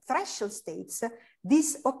these threshold states,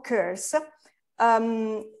 this occurs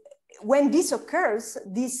when this occurs,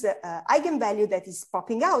 this eigenvalue that is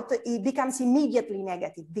popping out, it becomes immediately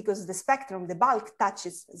negative because the spectrum, the bulk,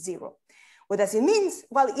 touches 0. What does it mean?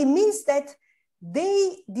 Well, it means that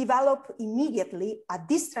they develop immediately at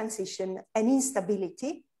this transition an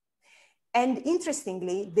instability. And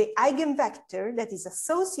interestingly, the eigenvector that is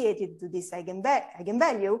associated to this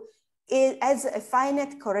eigenvalue has a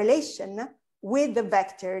finite correlation with the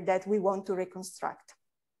vector that we want to reconstruct.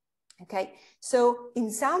 Okay, so in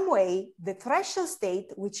some way, the threshold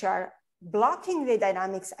state, which are blocking the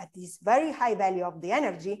dynamics at this very high value of the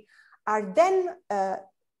energy, are then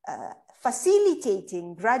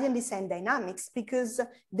facilitating gradient descent dynamics because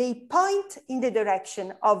they point in the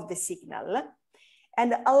direction of the signal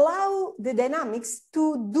and allow the dynamics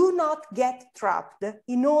to do not get trapped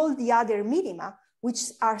in all the other minima,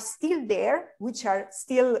 which are still there, which are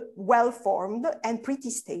still well formed and pretty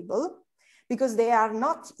stable, because they are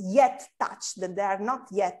not yet touched, they are not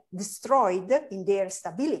yet destroyed in their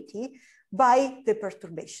stability by the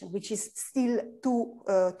perturbation, which is still too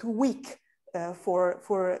weak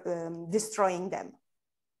for destroying them.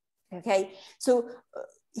 Okay, so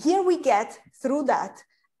here we get through that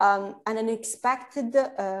an unexpected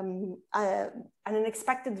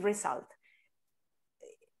result.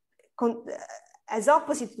 As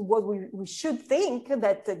opposite to what we should think,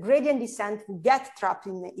 that the gradient descent will get trapped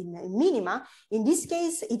in minima. In this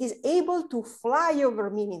case, it is able to fly over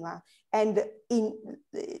minima and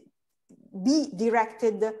be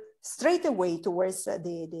directed straight away towards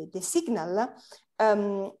the signal,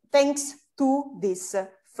 thanks to this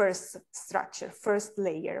first structure, first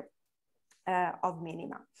layer of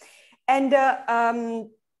minima. And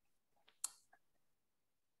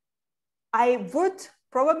I would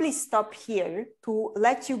probably stop here to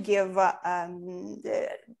let you give, to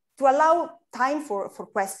allow time for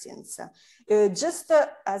questions. Just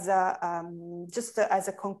as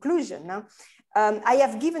a conclusion, I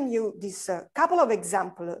have given you this couple of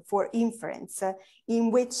examples for inference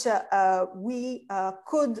in which we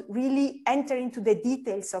could really enter into the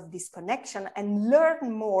details of this connection and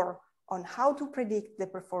learn more on how to predict the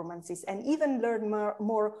performances and even learn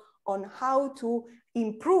more on how to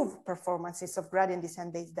improve performances of gradient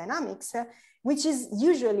descent-based dynamics, which is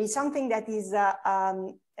usually something that is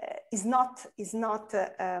not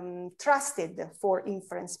trusted for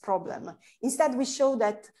inference problem. Instead, we show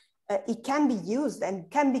that it can be used and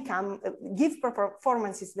can give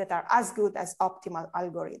performances that are as good as optimal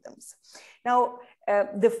algorithms. Now,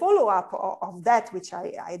 the follow-up of that, which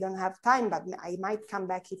I don't have time, but I might come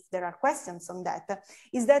back if there are questions on that,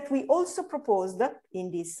 is that we also proposed in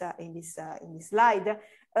this slide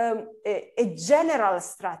a general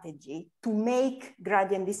strategy to make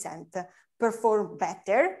gradient descent perform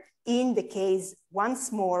better in the case,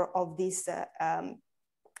 once more, of this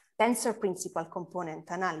tensor principal component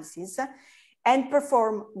analysis, and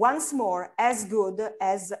perform once more as good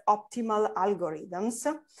as optimal algorithms,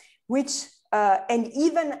 which and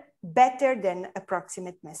even better than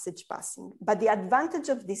approximate message passing. But the advantage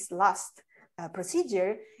of this last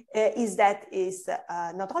procedure is that it's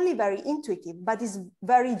not only very intuitive, but is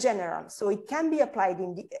very general. So it can be applied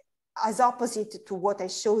as opposite to what I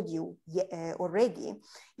showed you already,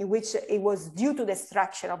 in which it was due to the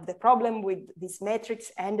structure of the problem with this matrix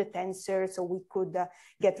and the tensor, so we could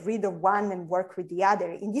get rid of one and work with the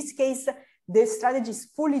other. In this case, the strategy is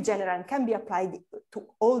fully general and can be applied to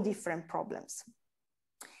all different problems.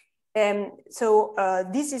 So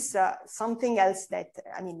this is something else that,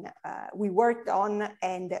 we worked on,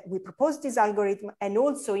 and we proposed this algorithm, and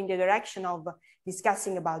also in the direction of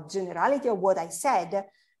discussing about generality of what I said,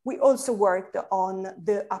 we also worked on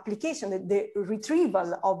the application, the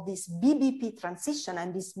retrieval of this BBP transition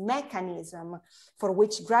and this mechanism for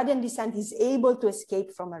which gradient descent is able to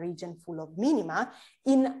escape from a region full of minima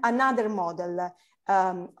in another model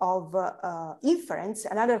of inference,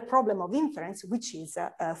 another problem of inference, which is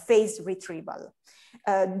phase retrieval.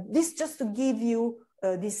 This just to give you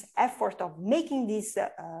this effort of making this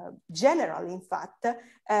general, in fact,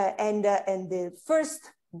 and the first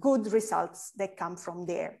good results that come from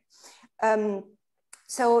there.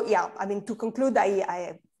 So yeah, to conclude,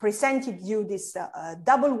 I presented you this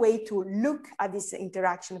double way to look at this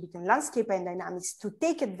interaction between landscape and dynamics to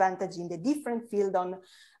take advantage in the different field on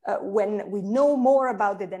when we know more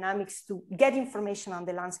about the dynamics to get information on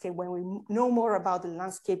the landscape, when we know more about the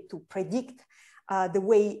landscape to predict the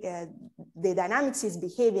way the dynamics is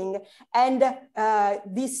behaving, and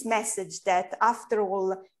this message that after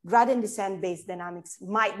all, gradient descent based dynamics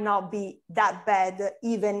might not be that bad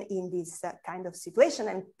even in this kind of situation,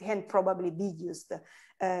 and can probably be used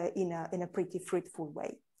in a pretty fruitful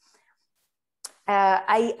way.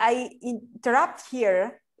 I interrupt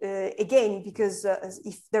here again, because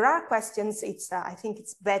if there are questions, it's I think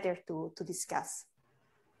it's better to discuss.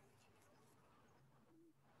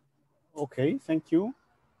 Okay, thank you.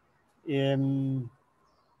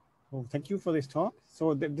 Well, thank you for this talk.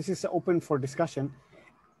 So this is open for discussion.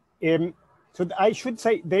 So I should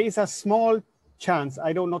say there is a small chance,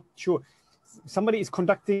 not sure, somebody is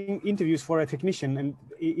conducting interviews for a technician, and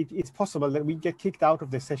it's possible that we get kicked out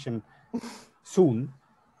of the session soon.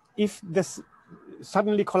 If this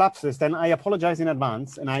suddenly collapses, then I apologize in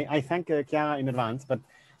advance, and I thank Chiara in advance, but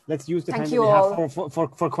let's use the time that we have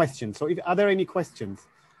for questions. So are there any questions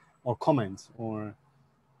or comments or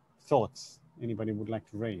thoughts anybody would like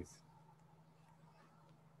to raise?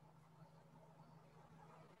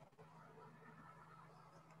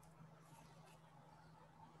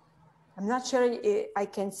 I'm not sure I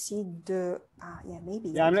can see the, yeah, maybe.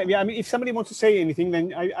 Yeah, I mean, if somebody wants to say anything,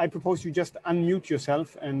 then I propose you just unmute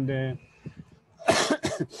yourself and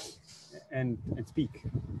and speak.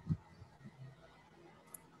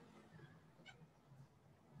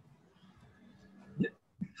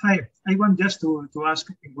 Hi, I want just to ask,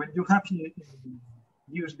 when you have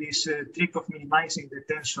used this trick of minimizing the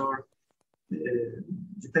tensor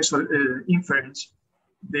inference,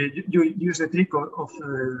 you use the trick of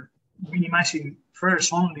minimizing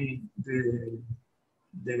first only the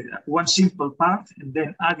one simple part and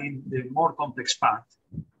then adding the more complex part.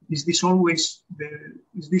 Is this always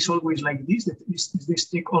like this? Is this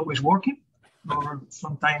trick always working, or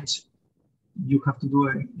sometimes you have to do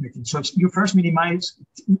anything? So you first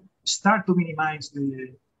start to minimize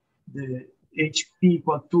the HP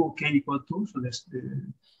equal to K equal to, so that's the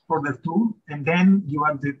order 2, and then you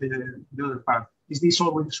add the other part. Is this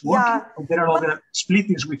always working? Yeah, or there are other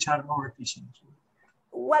splittings which are more efficient?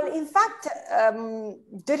 Well, in fact,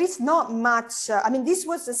 there is not much. I mean, this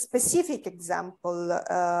was a specific example.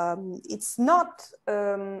 It's not.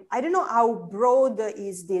 I don't know how broad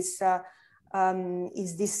is this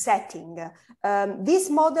setting. This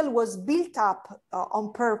model was built up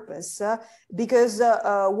on purpose because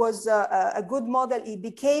was a good model. It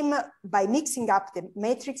became, by mixing up the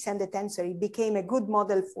matrix and the tensor, it became a good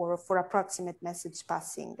model for approximate message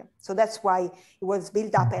passing. So that's why it was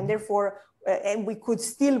built up, and therefore, and we could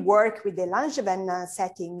still work with the Langevin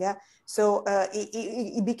setting. So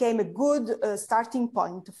it became a good starting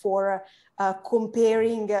point for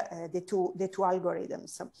comparing the two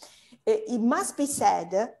algorithms. It must be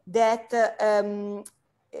said that,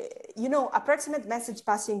 you know, approximate message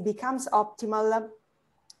passing becomes optimal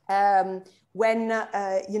when,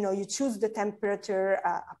 you know, you choose the temperature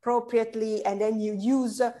appropriately, and then you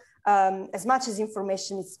use as much as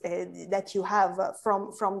information that you have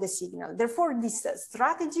from the signal. Therefore, this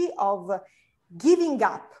strategy of giving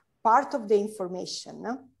up part of the information,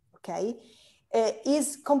 okay,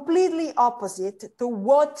 is completely opposite to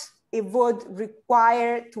what it would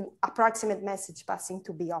require to approximate message passing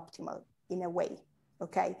to be optimal in a way,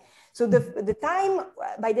 okay? So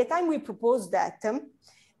by the time we proposed that,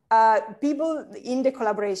 people in the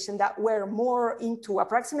collaboration that were more into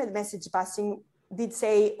approximate message passing did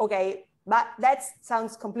say, okay, but that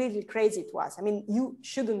sounds completely crazy to us. I mean, you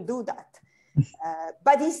shouldn't do that.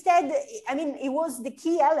 But instead, I mean, it was the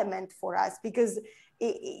key element for us because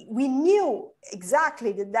we knew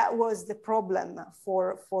exactly that was the problem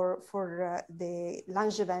for the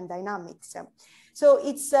Langevin dynamics. So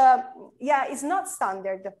it's, yeah, it's not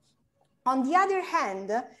standard. On the other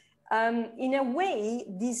hand, in a way,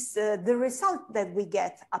 the result that we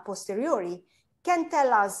get a posteriori can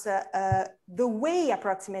tell us the way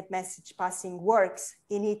approximate message passing works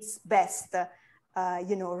in its best,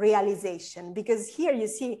 you know, realization. Because here you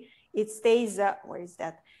see it stays, where is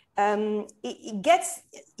that? It gets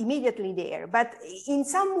immediately there, but in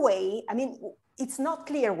some way, I mean, it's not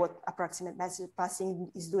clear what approximate message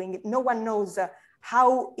passing is doing. No one knows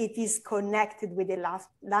how it is connected with the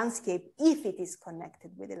landscape, if it is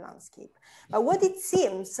connected with the landscape. But what it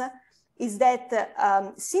seems is that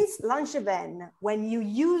since Langevin, when you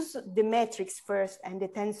use the matrix first and the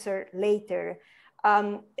tensor later,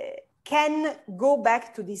 can go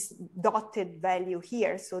back to this dotted value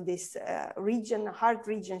here. So this region, hard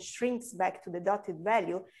region shrinks back to the dotted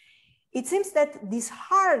value. It seems that this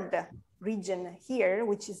hard region here,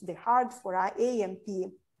 which is the hard for A and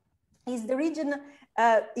P, is the region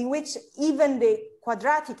in which even the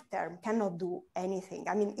quadratic term cannot do anything.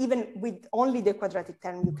 I mean, even with only the quadratic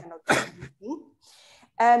term, you cannot do anything.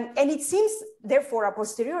 And it seems, therefore, a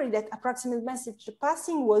posteriori, that approximate message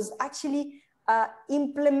passing was actually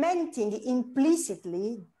implementing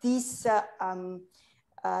implicitly this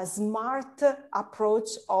smart approach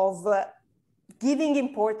of giving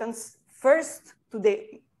importance first to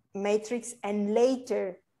the matrix and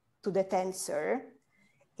later to the tensor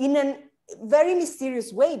in a very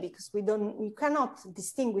mysterious way, because we cannot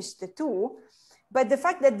distinguish the two. But the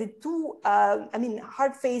fact that the two,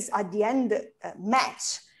 hard phase at the end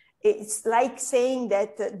match, it's like saying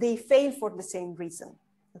that they fail for the same reason,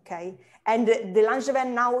 okay? And the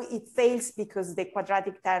Langevin now, it fails because the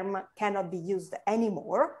quadratic term cannot be used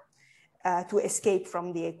anymore to escape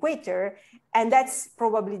from the equator. And that's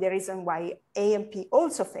probably the reason why AMP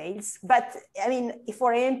also fails. But I mean,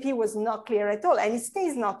 for AMP was not clear at all, and it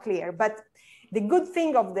stays not clear. But the good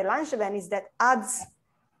thing of the Langevin is that adds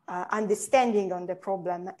understanding on the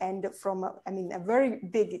problem, and from a very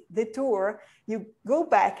big detour, you go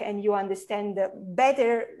back and you understand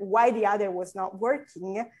better why the other was not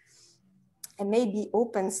working, and maybe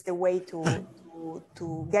opens the way to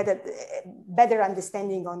get a better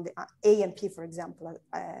understanding on the AMP, for example,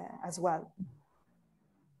 as well.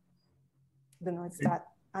 I don't know if that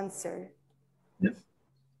answer. Yes.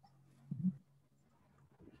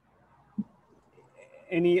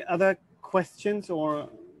 Any other questions or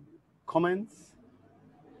comments?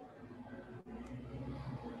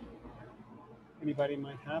 Anybody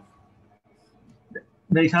might have?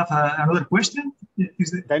 They have another question.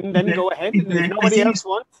 Then go ahead.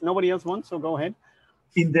 Nobody else wants, so go ahead.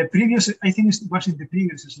 In the previous, I think it was in the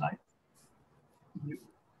previous slide.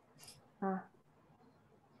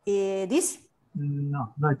 This?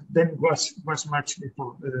 No, then was much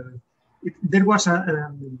before. There was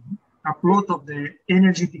a plot of the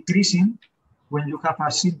energy decreasing when you have a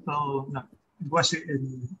simple, no, it was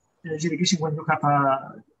energy decreasing when you have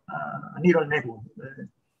a neural network.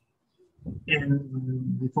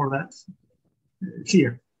 And before that,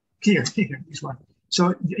 here, this one.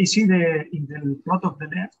 So I see in the plot of the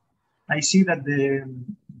left, I see that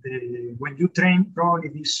when you train, probably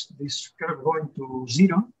this curve going to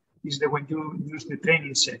 0 is when you use the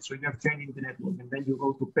training set. So you are training the network, and then you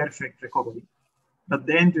go to perfect recovery. But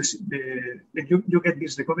then you get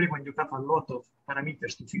this recovery when you have a lot of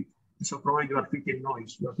parameters to fit. So probably you are fitting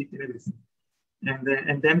noise, you are fitting everything.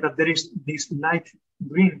 But there is this light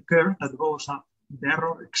green curve that goes up. The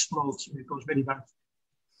error explodes, it goes very bad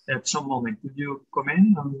at some moment. Could you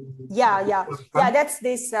comment on? Yeah. That's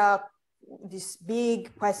this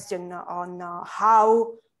big question on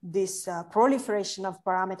how this proliferation of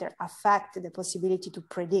parameter affect the possibility to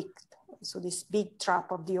predict. So this big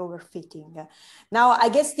trap of the overfitting. Now, I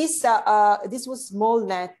guess this was small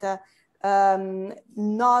net,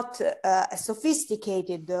 not a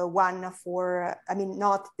sophisticated one for,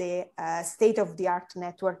 not the state-of-the-art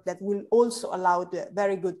network that will also allow the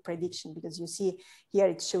very good prediction, because you see here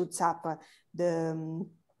it shows up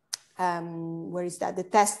where is that? The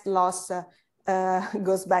test loss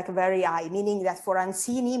goes back very high, meaning that for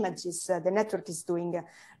unseen images, the network is doing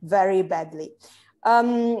very badly.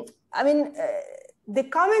 The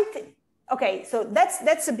comment, okay, so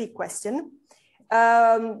that's a big question.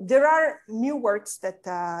 There are new works that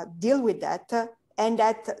deal with that and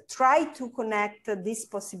that try to connect this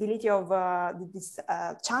possibility of these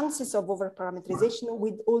chances of overparameterization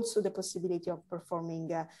with also the possibility of performing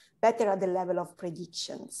better at the level of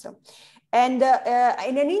predictions. And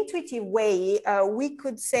in an intuitive way, we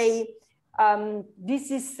could say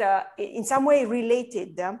this is in some way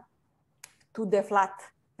related to the flat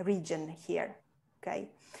region here, okay?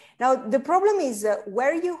 Now, the problem is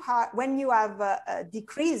when you have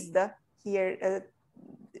decreased here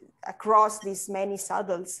across these many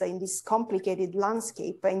saddles in this complicated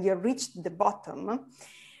landscape and you reached the bottom,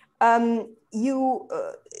 the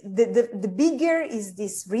bigger is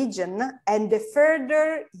this region, and the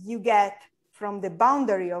further you get from the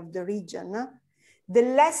boundary of the region, the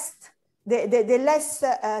less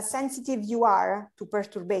sensitive you are to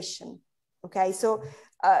perturbation, okay? So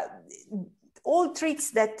all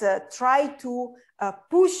tricks that try to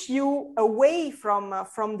push you away from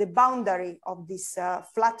the boundary of this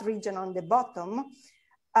flat region on the bottom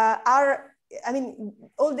are,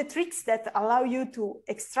 all the tricks that allow you to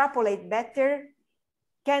extrapolate better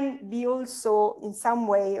can be also in some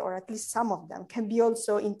way, or at least some of them, can be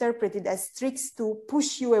also interpreted as tricks to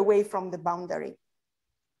push you away from the boundary.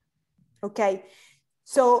 Okay,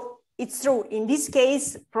 so it's true. In this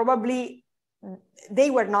case, probably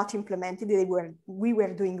they were not implemented. We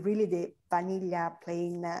were doing really the vanilla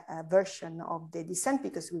plain version of the descent,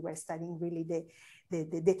 because we were studying really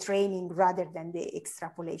the training rather than the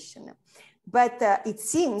extrapolation. But it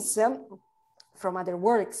seems from other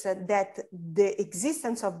works that the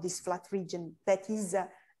existence of this flat region that is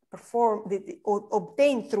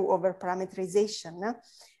obtained through overparameterization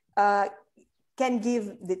can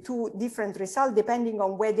give the two different results depending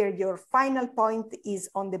on whether your final point is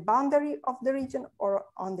on the boundary of the region or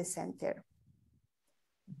on the center.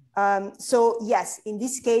 So yes, in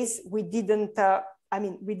this case, we didn't,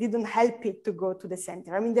 we didn't help it to go to the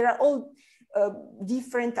center. I mean, there are all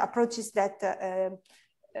different approaches that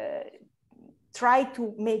try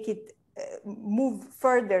to make it move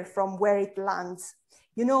further from where it lands.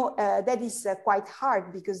 You know, that is quite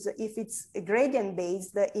hard, because if it's gradient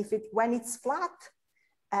based, when it's flat,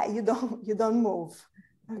 you don't move.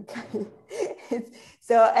 Okay,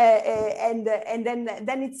 so and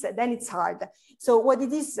then it's hard. So what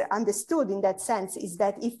it is understood in that sense is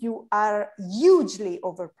that if you are hugely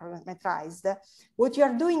over-parameterized, what you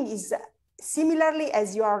are doing is similarly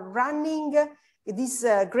as you are running this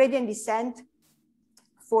gradient descent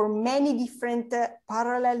for many different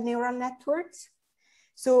parallel neural networks.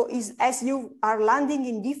 So as you are landing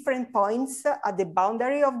in different points at the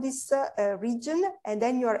boundary of this region, and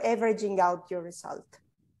then you are averaging out your result.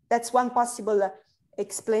 That's one possible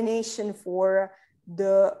explanation for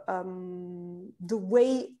the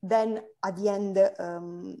way then at the end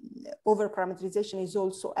over-parameterization is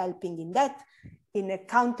also helping in that, in a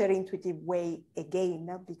counterintuitive way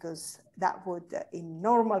again, because that would in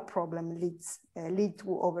normal problem lead to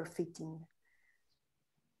overfitting.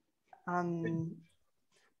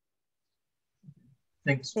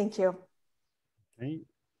 Thanks. Thank you. Okay.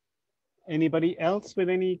 Anybody else with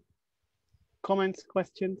any comments,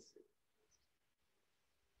 questions?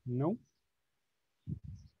 No?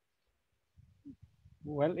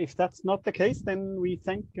 Well, if that's not the case, then we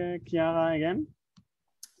thank Chiara again.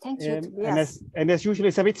 Thank you. Yes. And as usual,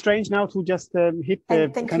 it's a bit strange now to just hit the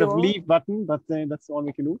kind of leave button, but that's all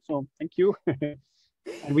we can do. So thank you.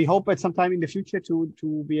 And we hope at some time in the future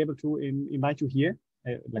to be able to invite you here.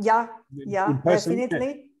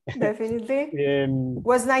 Definitely. Definitely.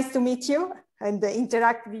 Was nice to meet you and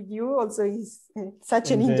interact with you also in such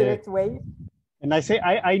an indirect way. And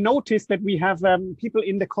I noticed that we have people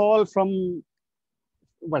in the call from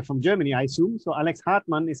Germany, I assume. So Alex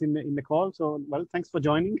Hartmann is in the call. So, well, thanks for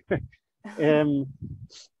joining. All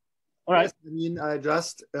right. Yes, I mean, I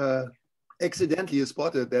just accidentally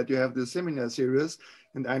spotted that you have the seminar series.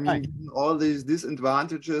 And I mean, all these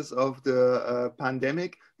disadvantages of the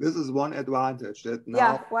pandemic, this is one advantage that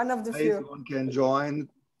now one of the few. One can join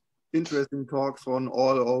interesting talks from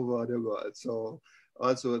all over the world. So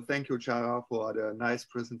also thank you, Chiara, for the nice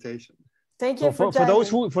presentation. Thank you for those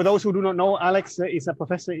who do not know, Alex is a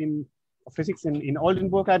professor in physics in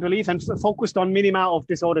Oldenburg, I believe, and focused on minima of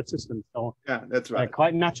disordered systems. So yeah, that's right.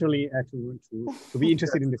 Quite naturally to be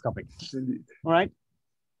interested in this topic. Indeed. All right.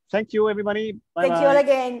 Thank you, everybody. Bye. Thank you all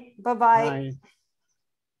again. Bye-bye. Bye.